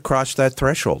all have to cross that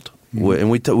threshold,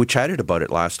 and we chatted about it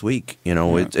last week.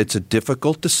 It's a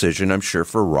difficult decision, I'm sure,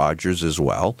 for Rogers as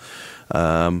well.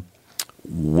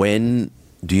 When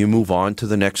do you move on to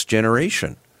the next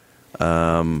generation?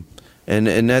 And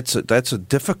that's a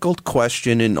difficult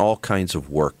question in all kinds of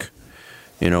work.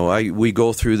 We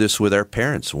go through this with our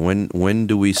parents. When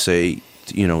do we say?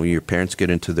 Your parents get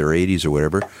into their 80s or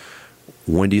whatever.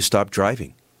 When do you stop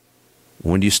driving?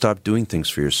 When do you stop doing things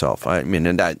for yourself? I mean,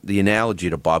 and the analogy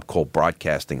to Bob Cole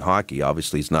broadcasting hockey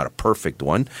obviously is not a perfect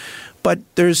one, but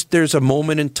there's a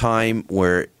moment in time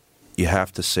where you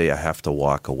have to say, I have to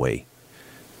walk away.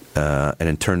 And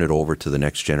then turn it over to the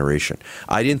next generation.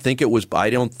 I don't think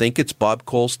it's Bob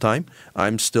Cole's time.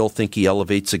 I'm still think he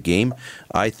elevates a game.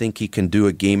 I think he can do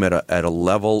a game at a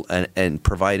level and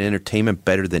provide entertainment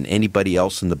better than anybody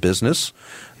else in the business.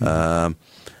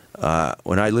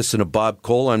 When I listen to Bob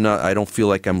Cole, I don't feel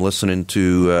like I'm listening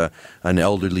to an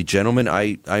elderly gentleman.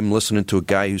 I'm listening to a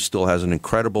guy who still has an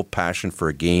incredible passion for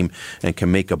a game and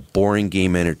can make a boring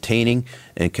game entertaining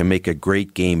and can make a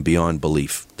great game beyond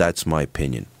belief. That's my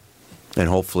opinion. And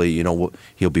hopefully,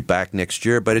 he'll be back next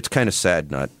year. But it's kind of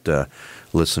sad not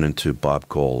listening to Bob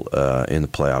Cole in the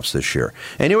playoffs this year.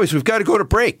 Anyways, we've got to go to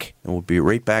break. And we'll be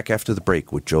right back after the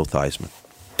break with Joe Theismann.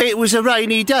 It was a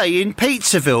rainy day in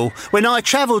Pizzaville when I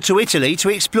travelled to Italy to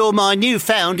explore my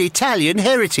newfound Italian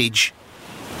heritage.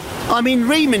 I'm in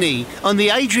Rimini on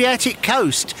the Adriatic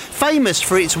coast, famous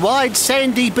for its wide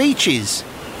sandy beaches.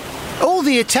 All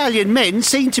the Italian men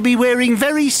seem to be wearing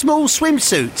very small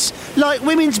swimsuits, like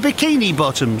women's bikini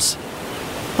bottoms.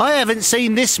 I haven't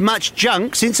seen this much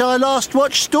junk since I last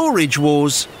watched Storage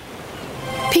Wars.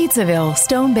 Pizzaville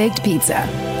Stone-Baked Pizza.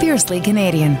 Fiercely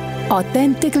Canadian.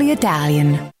 Authentically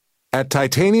Italian. At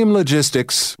Titanium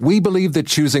Logistics, we believe that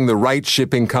choosing the right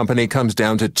shipping company comes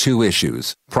down to two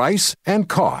issues: price and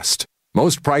cost.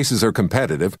 Most prices are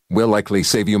competitive, will likely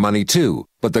save you money too,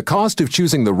 but the cost of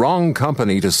choosing the wrong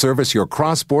company to service your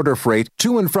cross-border freight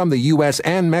to and from the U.S.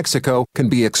 and Mexico can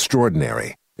be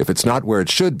extraordinary. If it's not where it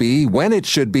should be, when it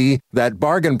should be, that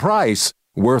bargain price,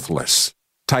 worthless.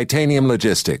 Titanium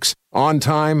Logistics. On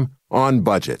time, on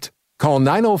budget. Call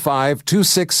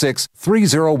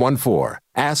 905-266-3014.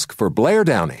 Ask for Blair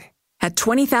Downey. At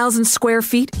 20,000 square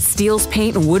feet, Steele's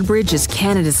Paint in Woodbridge is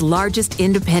Canada's largest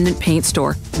independent paint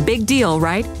store. Big deal,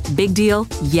 right? Big deal?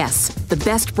 Yes. The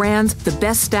best brands, the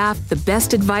best staff, the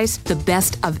best advice, the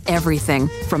best of everything.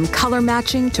 From color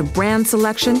matching to brand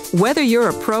selection, whether you're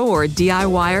a pro or a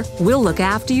DIYer, we'll look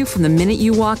after you from the minute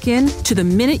you walk in to the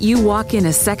minute you walk in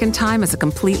a second time as a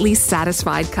completely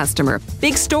satisfied customer.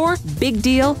 Big store, big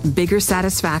deal, bigger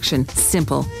satisfaction.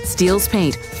 Simple. Steele's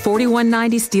Paint,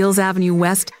 4190 Steeles Avenue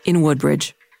West in Woodbridge.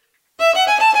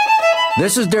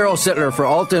 This is Daryl Sittler for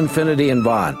Alta Infinity in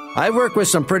Vaughan. I've worked with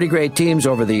some pretty great teams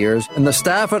over the years, and the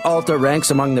staff at Alta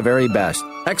ranks among the very best.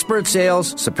 Expert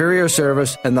sales, superior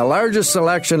service, and the largest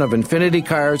selection of Infinity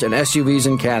cars and SUVs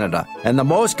in Canada, and the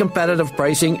most competitive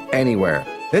pricing anywhere.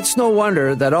 It's no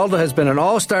wonder that Alta has been an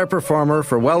all-star performer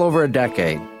for well over a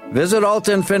decade. Visit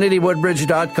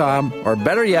AltaInfinityWoodbridge.com, or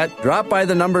better yet, drop by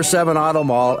the number 7 Auto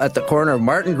Mall at the corner of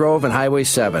Martin Grove and Highway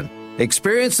 7.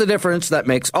 Experience the difference that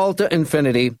makes Alta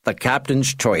Infinity the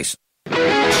captain's choice. They're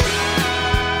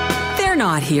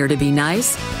not here to be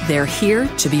nice. They're here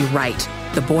to be right.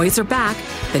 The boys are back.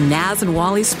 The Naz and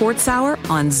Wally Sports Hour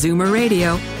on Zoomer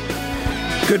Radio.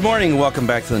 Good morning. Welcome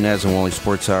back to the Naz and Wally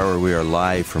Sports Hour. We are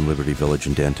live from Liberty Village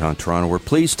in downtown Toronto. We're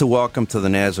pleased to welcome to the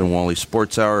Naz and Wally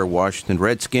Sports Hour Washington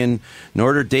Redskin,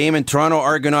 Notre Dame, and Toronto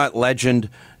Argonaut legend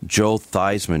Joe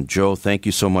Theismann. Joe, thank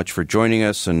you so much for joining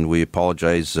us, and we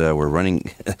apologize. We're running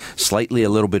slightly a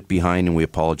little bit behind, and we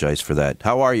apologize for that.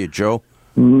 How are you, Joe?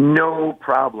 No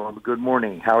problem. Good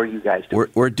morning. How are you guys doing?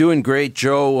 We're doing great,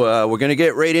 Joe. We're going to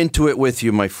get right into it with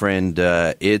you, my friend.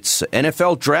 It's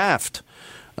NFL Draft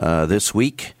this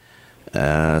week,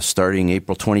 starting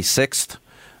April 26th.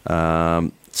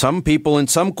 Some people in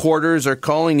some quarters are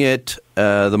calling it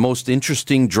the most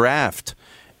interesting draft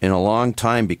in a long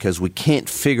time because we can't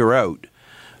figure out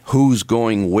who's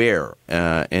going where.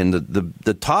 And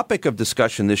the topic of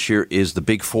discussion this year is the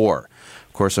Big Four.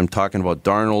 Of course, I'm talking about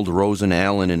Darnold, Rosen,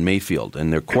 Allen, and Mayfield,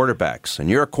 and their quarterbacks. And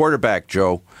you're a quarterback,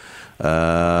 Joe.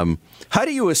 How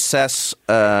do you assess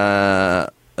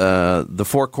the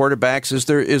four quarterbacks?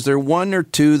 Is there one or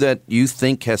two that you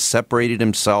think has separated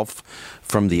himself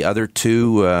from the other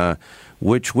two?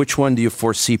 Which one do you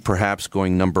foresee perhaps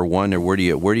going number one, or where do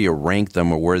you rank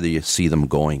them, or where do you see them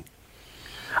going?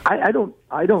 I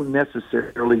don't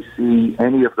necessarily see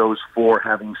any of those four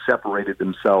having separated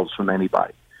themselves from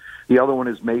anybody. The other one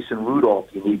is Mason Rudolph.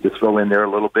 You need to throw in there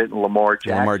a little bit, and Lamar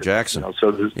Jackson.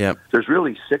 So there's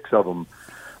really six of them.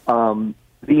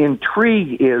 The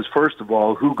intrigue is, first of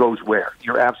all, who goes where.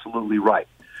 You're absolutely right.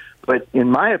 But in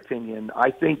my opinion,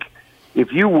 I think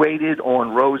if you waited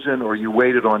on Rosen, or you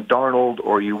waited on Darnold,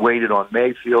 or you waited on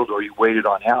Mayfield, or you waited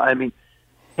on Allen,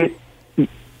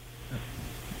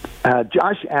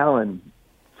 Josh Allen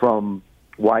from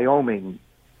Wyoming,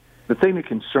 the thing that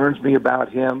concerns me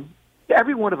about him,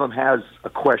 every one of them has a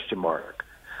question mark.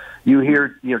 You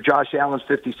hear, Josh Allen's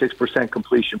 56%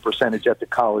 completion percentage at the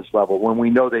college level when we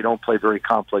know they don't play very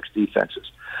complex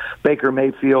defenses. Baker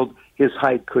Mayfield, his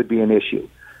height could be an issue.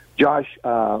 Josh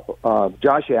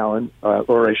Allen,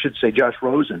 or I should say Josh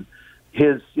Rosen,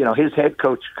 his head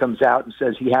coach comes out and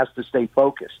says he has to stay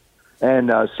focused. And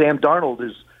Sam Darnold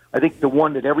is, I think, the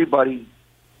one that everybody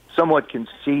somewhat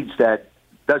concedes that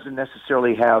doesn't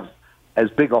necessarily have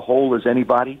as big a hole as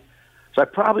anybody. So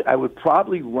I would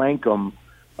probably rank them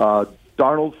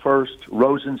Darnold first,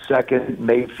 Rosen second,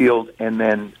 Mayfield, and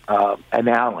then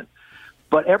Allen.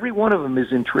 But every one of them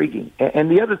is intriguing.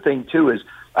 And the other thing, too, is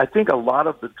I think a lot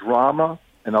of the drama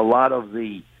and a lot of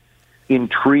the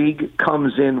intrigue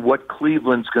comes in what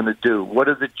Cleveland's going to do. What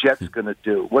are the Jets going to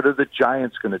do? What are the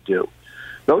Giants going to do?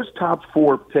 Those top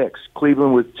 4 picks,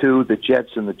 Cleveland with 2, the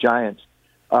Jets and the Giants,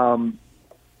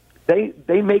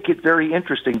 they make it very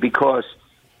interesting because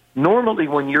normally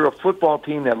when you're a football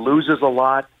team that loses a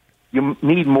lot, you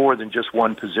need more than just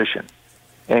one position.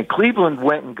 And Cleveland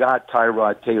went and got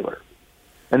Tyrod Taylor.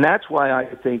 And that's why I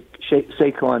think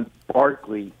Saquon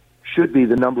Barkley should be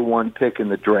the number 1 pick in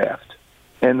the draft.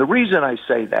 And the reason I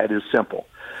say that is simple.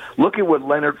 Look at what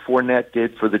Leonard Fournette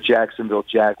did for the Jacksonville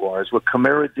Jaguars, what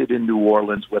Kamara did in New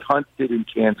Orleans, what Hunt did in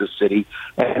Kansas City,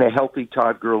 and a healthy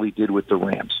Todd Gurley did with the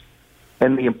Rams,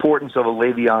 and the importance of a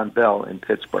Le'Veon Bell in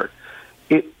Pittsburgh.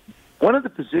 One of the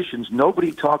positions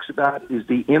nobody talks about is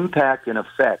the impact and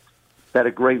effect that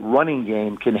a great running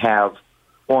game can have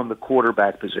on the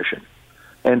quarterback position.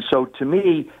 And so, to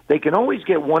me, they can always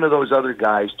get one of those other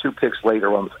guys 2 picks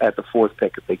later at the 4th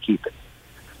pick if they keep it.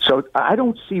 So I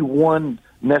don't see one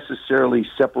necessarily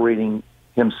separating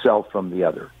himself from the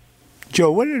other.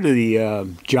 Joe, what are the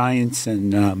Giants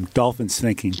and Dolphins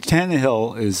thinking?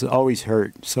 Tannehill is always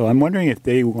hurt, so I'm wondering if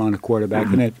they want a quarterback.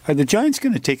 And are the Giants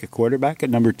going to take a quarterback at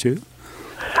number 2?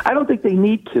 I don't think they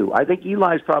need to. I think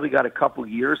Eli's probably got a couple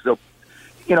years.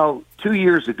 2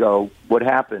 years ago, what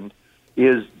happened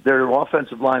is their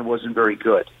offensive line wasn't very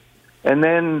good. And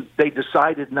then they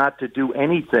decided not to do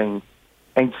anything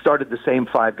and started the same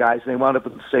 5 guys, and they wound up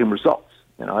with the same results,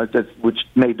 which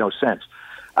made no sense.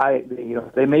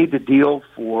 They made the deal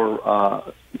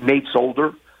for Nate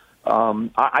Solder.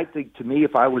 I think, to me,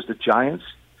 if I was the Giants,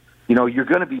 you're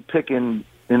going to be picking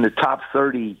in the top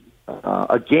 30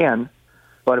 again.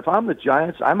 But if I'm the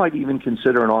Giants, I might even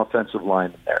consider an offensive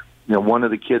lineman there. One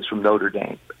of the kids from Notre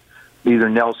Dame, either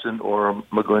Nelson or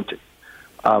McGlinchey.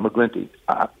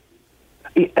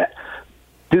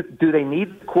 Do they need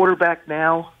a quarterback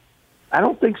now? I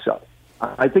don't think so.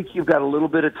 I think you've got a little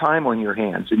bit of time on your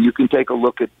hands, and you can take a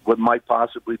look at what might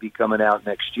possibly be coming out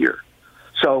next year.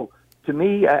 So, to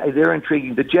me, they're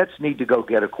intriguing. The Jets need to go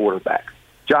get a quarterback.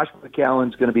 Josh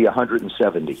McCown's going to be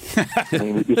 170. I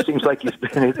mean, it seems like he's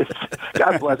been,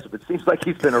 God bless him, it seems like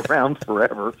he's been around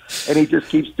forever, and he just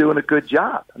keeps doing a good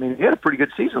job. I mean, he had a pretty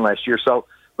good season last year,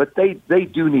 but they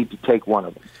do need to take one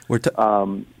of them.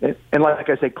 And like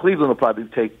I say, Cleveland will probably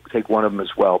take one of them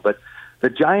as well. But the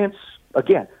Giants,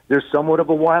 again, they're somewhat of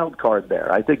a wild card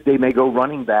there. I think they may go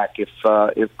running back if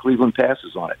Cleveland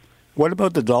passes on it. What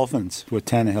about the Dolphins with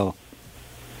Tannehill?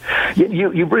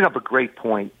 You bring up a great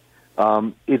point.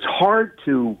 It's hard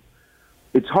to,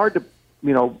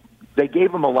 they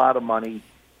gave him a lot of money,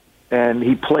 and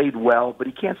he played well, but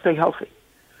he can't stay healthy.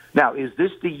 Now, is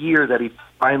this the year that he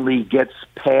finally gets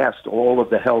past all of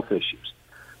the health issues?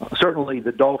 Certainly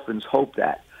the Dolphins hope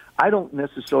that. I don't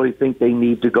necessarily think they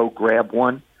need to go grab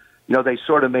one. They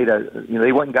sort of they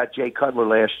went and got Jay Cutler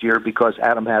last year because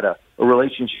Adam had a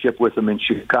relationship with him in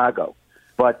Chicago.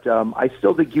 But I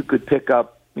still think you could pick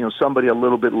up, somebody a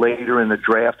little bit later in the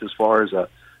draft as far as a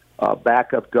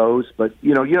backup goes. But,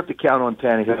 you have to count on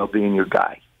Tannehill being your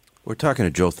guy. We're talking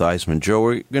to Joe Theismann. Joe,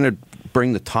 we're going to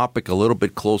bring the topic a little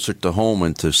bit closer to home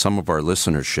and to some of our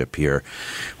listenership here,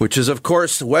 which is, of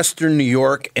course, Western New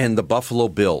York and the Buffalo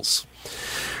Bills.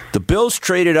 The Bills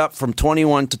traded up from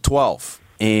 21 to 12,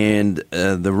 and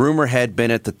the rumor had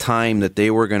been at the time that they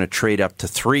were going to trade up to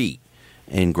 3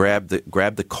 and grab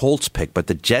the Colts pick, but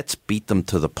the Jets beat them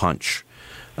to the punch.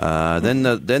 Then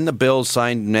the Bills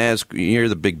signed you're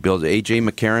the big Bills, A.J.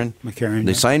 McCarron.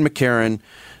 They signed McCarron.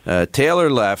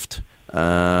 Taylor left.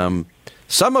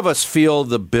 Some of us feel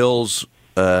the Bills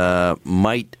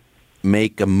might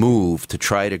make a move to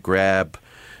try to grab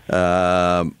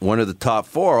one of the top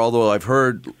 4, although I've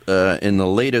heard in the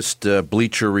latest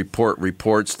Bleacher Report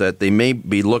reports that they may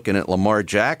be looking at Lamar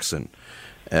Jackson,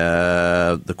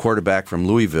 the quarterback from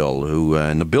Louisville,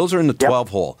 and the Bills are in the 12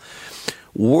 hole.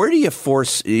 Where do you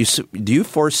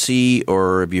foresee,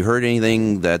 or have you heard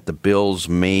anything that the Bills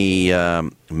may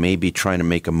be trying to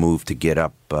make a move to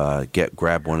grab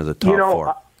one of the top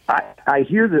 4? I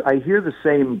hear the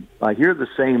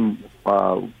same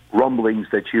rumblings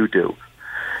that you do,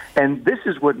 and this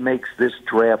is what makes this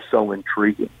draft so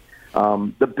intriguing.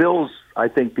 The Bills, I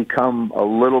think, become a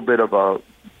little bit of a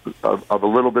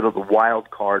wild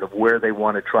card of where they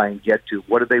want to try and get to.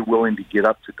 What are they willing to get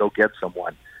up to go get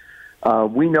someone?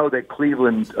 We know that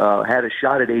Cleveland had a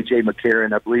shot at A.J.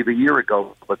 McCarron, I believe, a year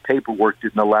ago, but paperwork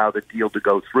didn't allow the deal to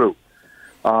go through.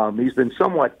 He's been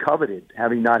somewhat coveted,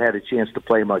 having not had a chance to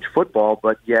play much football,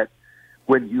 but yet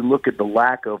when you look at the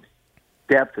lack of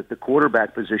depth at the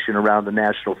quarterback position around the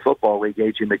National Football League,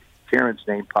 A.J. McCarron's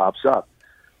name pops up.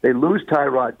 They lose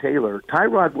Tyrod Taylor.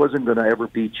 Tyrod wasn't going to ever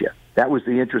beat you. That was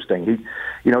the interesting.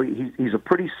 He's a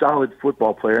pretty solid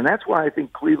football player, and that's why I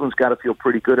think Cleveland's got to feel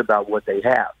pretty good about what they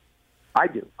have. I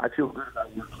do. I feel good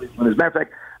about your Cleveland. As a matter of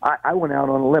fact, I went out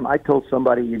on a limb. I told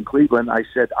somebody in Cleveland, I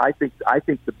said, I think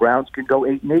the Browns can go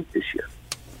 8-8 this year.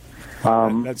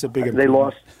 That's a big improvement. They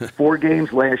lost 4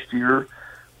 games last year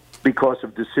because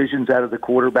of decisions out of the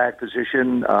quarterback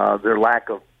position, their lack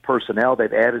of personnel.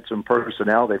 They've added some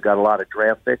personnel. They've got a lot of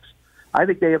draft picks. I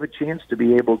think they have a chance to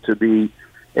be able to be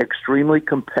extremely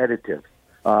competitive,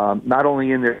 not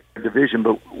only in their division,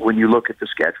 but when you look at the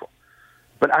schedule.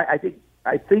 But I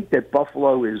think that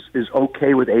Buffalo is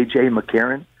okay with A.J.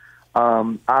 McCarron.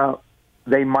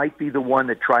 They might be the one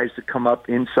that tries to come up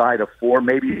inside of 4.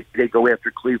 Maybe they go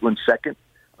after Cleveland's second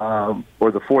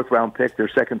or the 4th-round pick, their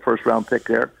second first-round pick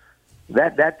there.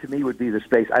 That to me would be the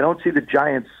space. I don't see the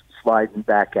Giants sliding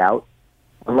back out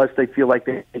unless they feel like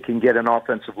they can get an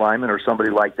offensive lineman or somebody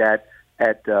like that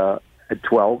at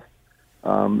 12.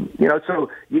 So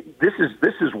this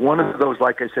is one of those,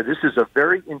 like I said, this is a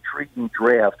very intriguing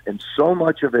draft, and so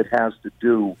much of it has to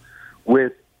do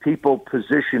with people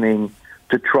positioning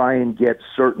to try and get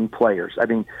certain players. I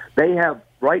mean, they have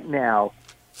right now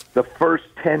the first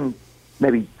 10,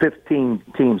 maybe 15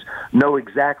 teams know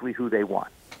exactly who they want.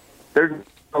 There's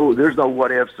no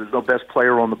what ifs. There's no best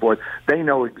player on the board. They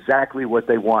know exactly what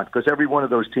they want because every one of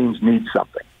those teams needs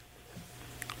something.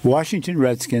 Washington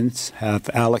Redskins have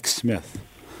Alex Smith,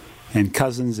 and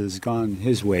Cousins has gone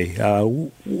his way.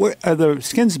 Are the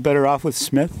Skins better off with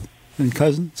Smith than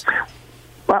Cousins?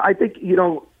 Well, I think,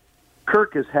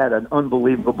 Kirk has had an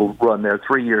unbelievable run there,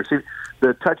 3 years.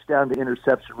 The touchdown to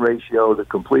interception ratio, the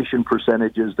completion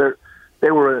percentages,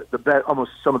 they were the best,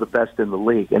 almost some of the best in the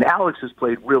league. And Alex has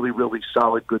played really, really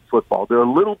solid, good football. They're a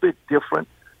little bit different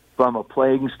from a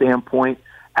playing standpoint.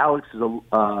 Alex is,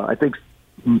 I think,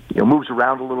 moves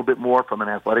around a little bit more from an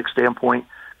athletic standpoint.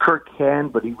 Kirk can,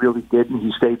 but he really didn't.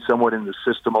 He stayed somewhat in the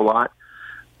system a lot.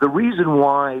 The reason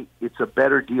why it's a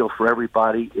better deal for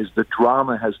everybody is the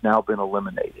drama has now been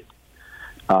eliminated.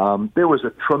 There was a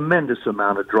tremendous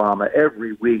amount of drama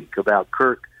every week about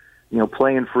Kirk,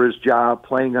 playing for his job,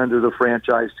 playing under the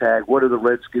franchise tag. What are the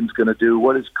Redskins going to do?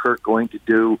 What is Kirk going to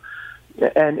do?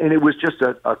 And it was just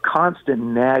a constant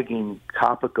nagging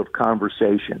topic of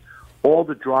conversation. All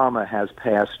the drama has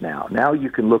passed now. Now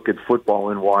you can look at football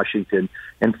in Washington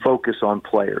and focus on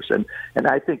players. And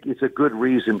I think it's a good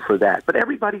reason for that. But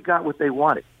everybody got what they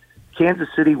wanted. Kansas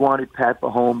City wanted Pat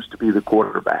Mahomes to be the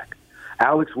quarterback.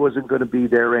 Alex wasn't going to be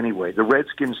there anyway. The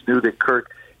Redskins knew that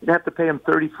Kirk, you'd have to pay him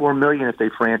 $34 million if they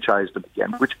franchised him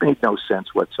again, which made no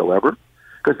sense whatsoever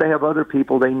because they have other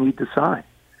people they need to sign.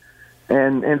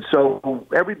 And so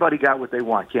everybody got what they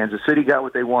want. Kansas City got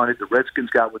what they wanted. The Redskins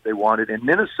got what they wanted. And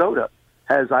Minnesota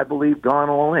has, I believe, gone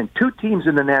all in. 2 teams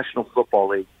in the National Football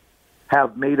League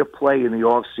have made a play in the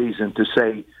offseason to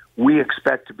say, we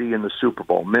expect to be in the Super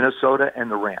Bowl, Minnesota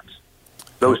and the Rams.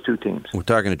 Those 2 teams. We're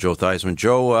talking to Joe Theismann.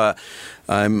 Joe, we're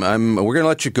going to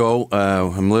let you go.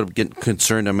 I'm a little getting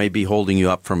concerned I may be holding you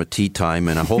up from a tea time,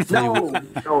 and I'm hopefully...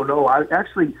 No. I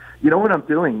actually, you know what I'm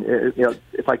doing?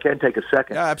 If I can take a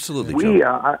second. Yeah, absolutely,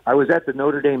 Joe. I was at the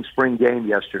Notre Dame spring game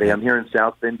yesterday. I'm here in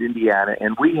South Bend, Indiana,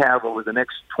 and we have over the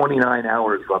next 29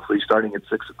 hours, roughly, starting at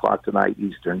 6 o'clock tonight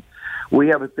Eastern, we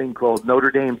have a thing called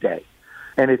Notre Dame Day.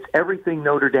 And it's everything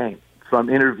Notre Dame, from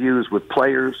interviews with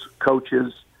players,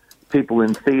 coaches, people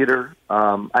in theater.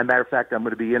 As a matter of fact, I'm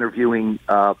going to be interviewing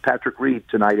Patrick Reed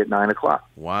tonight at 9 o'clock.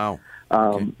 Wow.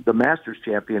 The Masters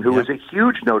champion, who was a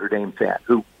huge Notre Dame fan,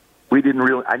 who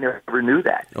I never knew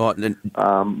that. Well,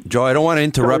 Joe, I don't want to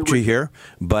interrupt you here,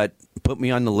 but put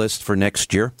me on the list for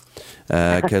next year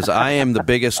because I am the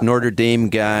biggest Notre Dame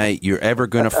guy you're ever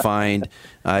going to find.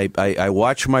 I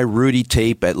watch my Rudy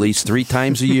tape at least 3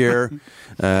 times a year.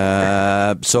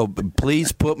 So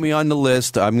please put me on the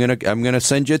list. I'm gonna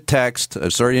send you a text.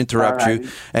 I'm sorry to interrupt you.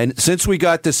 And since we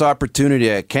got this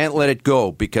opportunity, I can't let it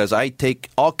go because I take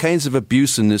all kinds of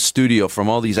abuse in this studio from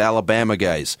all these Alabama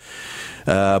guys.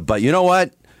 But you know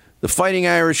what? The Fighting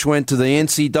Irish went to the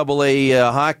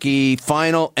NCAA hockey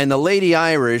final, and the Lady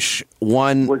Irish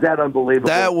won. Was that unbelievable?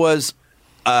 That was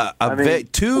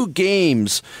 2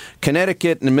 games,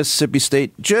 Connecticut and Mississippi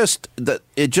State. Just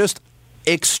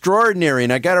extraordinary,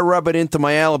 and I got to rub it into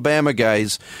my Alabama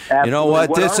guys. Absolutely. You know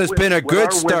what? This has been a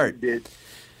good start.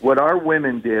 What our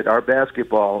women did, our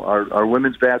basketball, our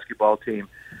women's basketball team,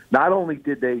 not only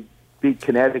did they beat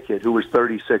Connecticut, who was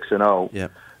 36-0. Yeah.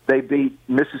 They beat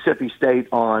Mississippi State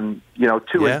on,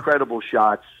 two incredible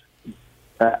shots.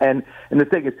 And the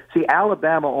thing is, see,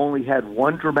 Alabama only had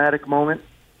one dramatic moment.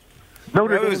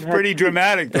 Notre Dame was pretty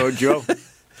dramatic, though, Joe.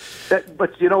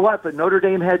 But you know what? But Notre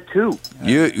Dame had two.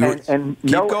 And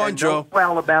keep going, Joe. No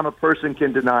Alabama person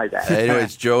can deny that.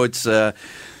 Anyways, Joe, it's I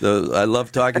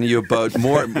love talking to you about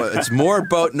more. It's more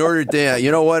about Notre Dame. You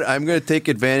know what? I'm going to take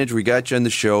advantage. We got you on the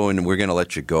show, and we're going to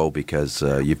let you go because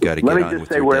you've got to get on with your day. Let me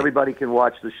just say where everybody can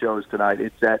watch the shows tonight.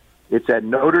 It's at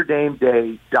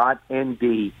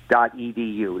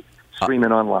NotreDameDay.nd.edu.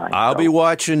 Streaming online. I'll be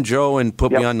watching, Joe, and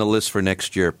put me on the list for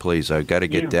next year, please. I've got to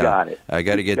get down. Got it. I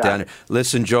got to get down.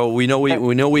 Listen, Joe, we know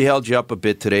we held you up a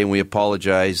bit today, and we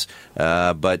apologize.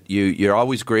 But you're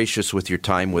always gracious with your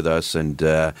time with us, and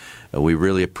we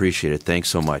really appreciate it. Thanks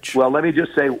so much. Well, let me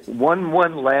just say one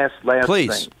last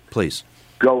thing. Please.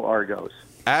 Go Argos.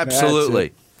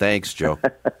 Absolutely. Thanks, Joe.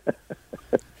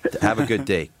 Have a good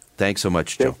day. Thanks so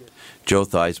much, Joe. Joe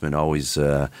Theismann,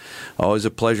 always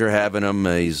a pleasure having him.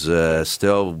 He's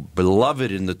still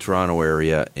beloved in the Toronto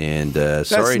area. And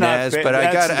sorry, Naz, but I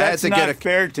had to get That's not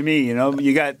fair to me.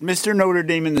 You got Mr. Notre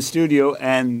Dame in the studio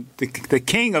and the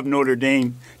king of Notre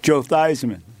Dame, Joe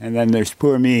Theismann, and then there's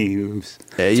poor me who's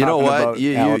you know what?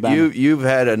 You've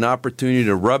had an opportunity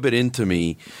to rub it into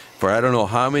me for I don't know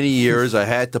how many years. I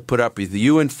had to put up with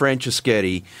you and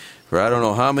Franceschetti. For I don't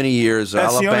know how many years,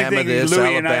 that's Alabama the only thing this,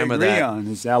 Louis Alabama and I agree that. on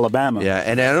is Alabama. Yeah,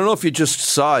 and I don't know if you just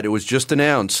saw it. It was just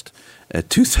announced.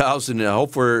 2000. I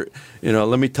hope we're.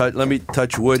 Let me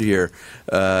touch wood here.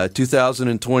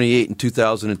 2028 and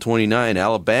 2029,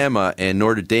 Alabama and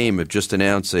Notre Dame have just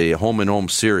announced a home-and-home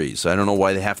series. I don't know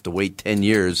why they have to wait 10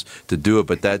 years to do it,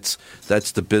 but that's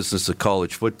the business of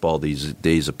college football these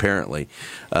days, apparently.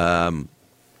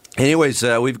 Anyways,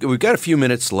 we've got a few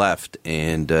minutes left,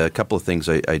 and a couple of things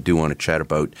I do want to chat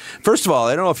about. First of all,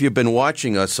 I don't know if you've been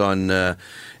watching us on,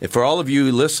 for all of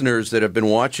you listeners that have been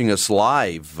watching us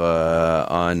live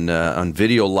on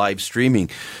video live streaming,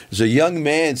 there's a young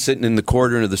man sitting in the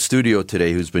corner of the studio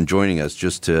today who's been joining us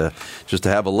just to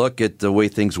have a look at the way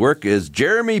things work. Is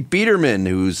Jeremy Biederman,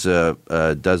 who's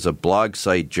does a blog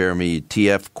site, Jeremy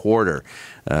TF Quarter.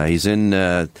 He's in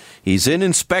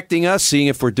inspecting us, seeing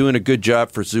if we're doing a good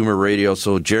job for Zoomer Radio.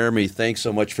 So, Jeremy, thanks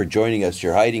so much for joining us.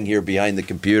 You're hiding here behind the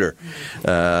computer.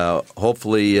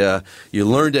 Hopefully, you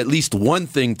learned at least one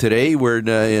thing today. Where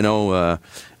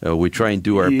we try and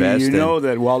do our best. You know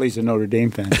that Wally's a Notre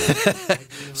Dame fan.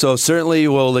 So certainly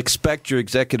we'll expect your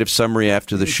executive summary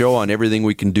after the show on everything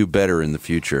we can do better in the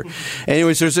future.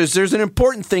 Anyways, there's an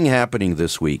important thing happening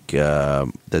this week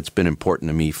that's been important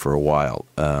to me for a while.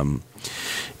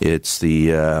 It's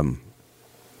the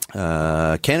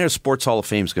Canada Sports Hall of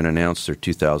Fame is going to announce their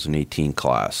 2018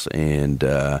 class, and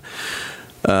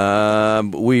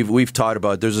we've talked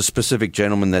about it. There's a specific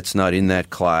gentleman that's not in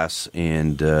that class,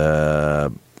 and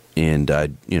I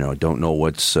don't know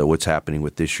what's happening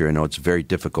with this year. I know it's very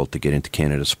difficult to get into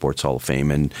Canada Sports Hall of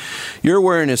Fame, and you're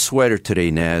wearing a sweater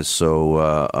today, Naz.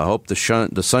 So I hope the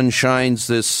sun shines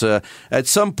this at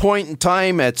some point in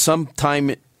time. At some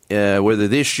time. Whether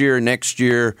this year, next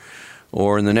year,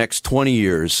 or in the next 20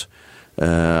 years,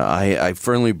 I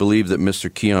firmly believe that Mr.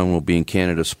 Keon will be in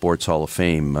Canada Sports Hall of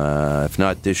Fame. If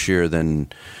not this year, then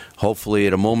hopefully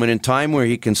at a moment in time where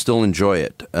he can still enjoy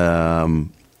it.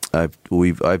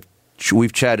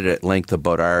 We've chatted at length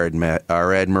about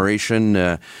our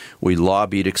admiration. We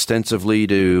lobbied extensively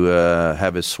to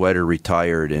have his sweater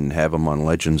retired and have him on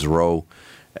Legends Row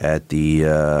at the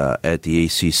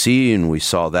ACC, and we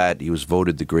saw that he was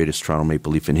voted the greatest Toronto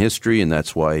Maple Leaf in history, and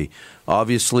that's why,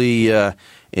 obviously,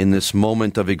 in this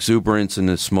moment of exuberance, in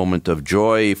this moment of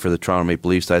joy for the Toronto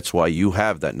Maple Leafs, that's why you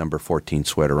have that number 14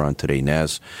 sweater on today,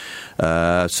 Naz.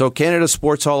 So Canada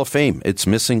Sports Hall of Fame, it's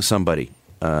missing somebody,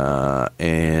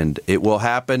 and it will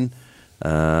happen,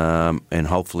 and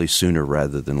hopefully sooner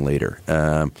rather than later.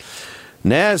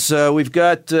 Naz, we've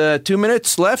got 2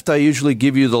 minutes left. I usually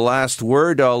give you the last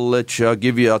word. I'll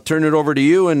turn it over to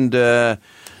you, and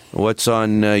what's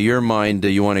on your mind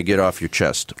you want to get off your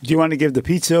chest? Do you want to give the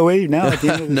pizza away now at the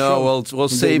end of the show? No, we'll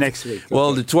save next week. Okay.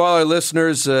 Well, to all our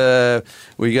listeners,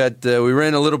 we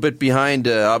ran a little bit behind.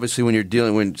 Obviously,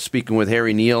 when speaking with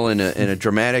Harry Neal in a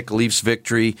dramatic Leafs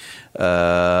victory,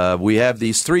 we have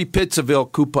these 3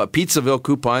 Pizzaville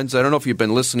coupons. I don't know if you've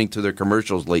been listening to their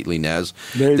commercials lately, Naz.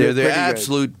 They're the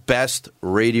absolute best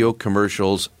radio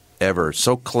commercials ever.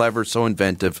 So clever, so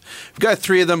inventive. We've got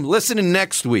 3 of them. Listen in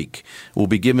next week.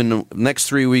 Next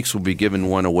 3 weeks, we'll be giving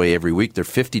one away every week. They're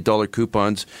 $50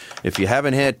 coupons. If you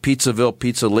haven't had Pizzaville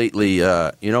pizza lately,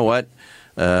 you know what?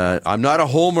 I'm not a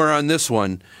homer on this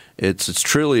one. It's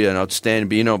truly an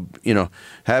outstanding.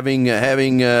 Having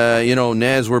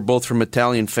Naz, we're both from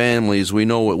Italian families. We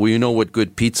know what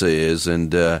good pizza is,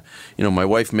 and my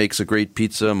wife makes a great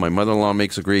pizza. My mother-in-law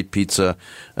makes a great pizza.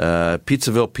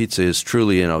 Pizzaville Pizza is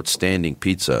truly an outstanding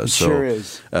pizza. Sure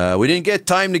is. We didn't get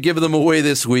time to give them away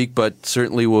this week, but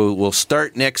certainly we'll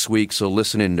start next week. So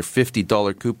listen in to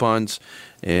 $50 coupons,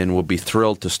 and we'll be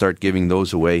thrilled to start giving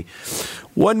those away.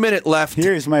 1 minute left.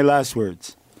 Here's my last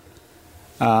words.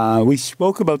 We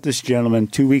spoke about this gentleman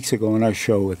 2 weeks ago on our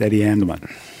show with Eddie Andelman.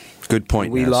 Good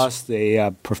point. We lost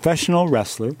a professional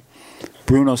wrestler,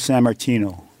 Bruno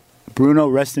Sammartino. Bruno,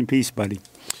 rest in peace, buddy.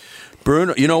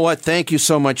 Bruno, you know what? Thank you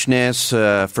so much, Naz,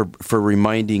 for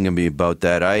reminding me about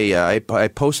that. I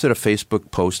posted a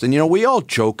Facebook post, and we all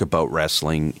joke about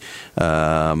wrestling.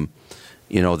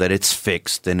 That it's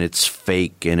fixed and it's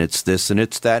fake and it's this and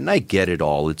it's that, and I get it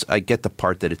all. I get the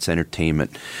part that it's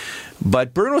entertainment.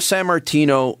 But Bruno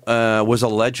Sammartino was a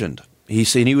legend.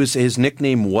 His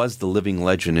nickname was the Living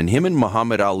Legend, and him and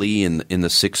Muhammad Ali in the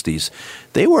 60s,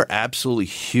 they were absolutely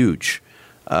huge.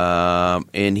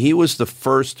 And he was the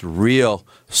first real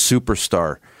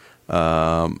superstar.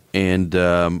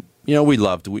 We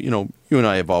loved. You and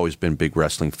I have always been big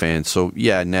wrestling fans. So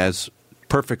yeah, Naz,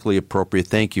 perfectly appropriate.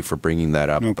 Thank you for bringing that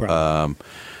up. No problem.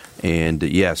 And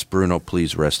yes, Bruno,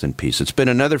 please rest in peace. It's been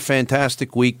another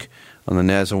fantastic week on the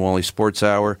Naz and Wally Sports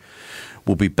Hour.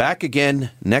 We'll be back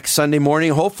again next Sunday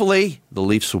morning. Hopefully, the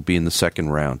Leafs will be in the second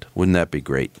round. Wouldn't that be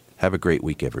great? Have a great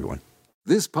week, everyone.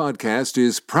 This podcast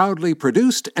is proudly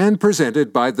produced and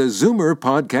presented by the Zoomer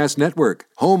Podcast Network,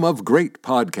 home of great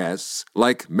podcasts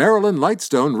like Marilyn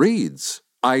Lightstone Reads,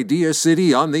 Idea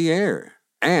City on the Air,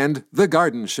 and The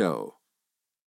Garden Show.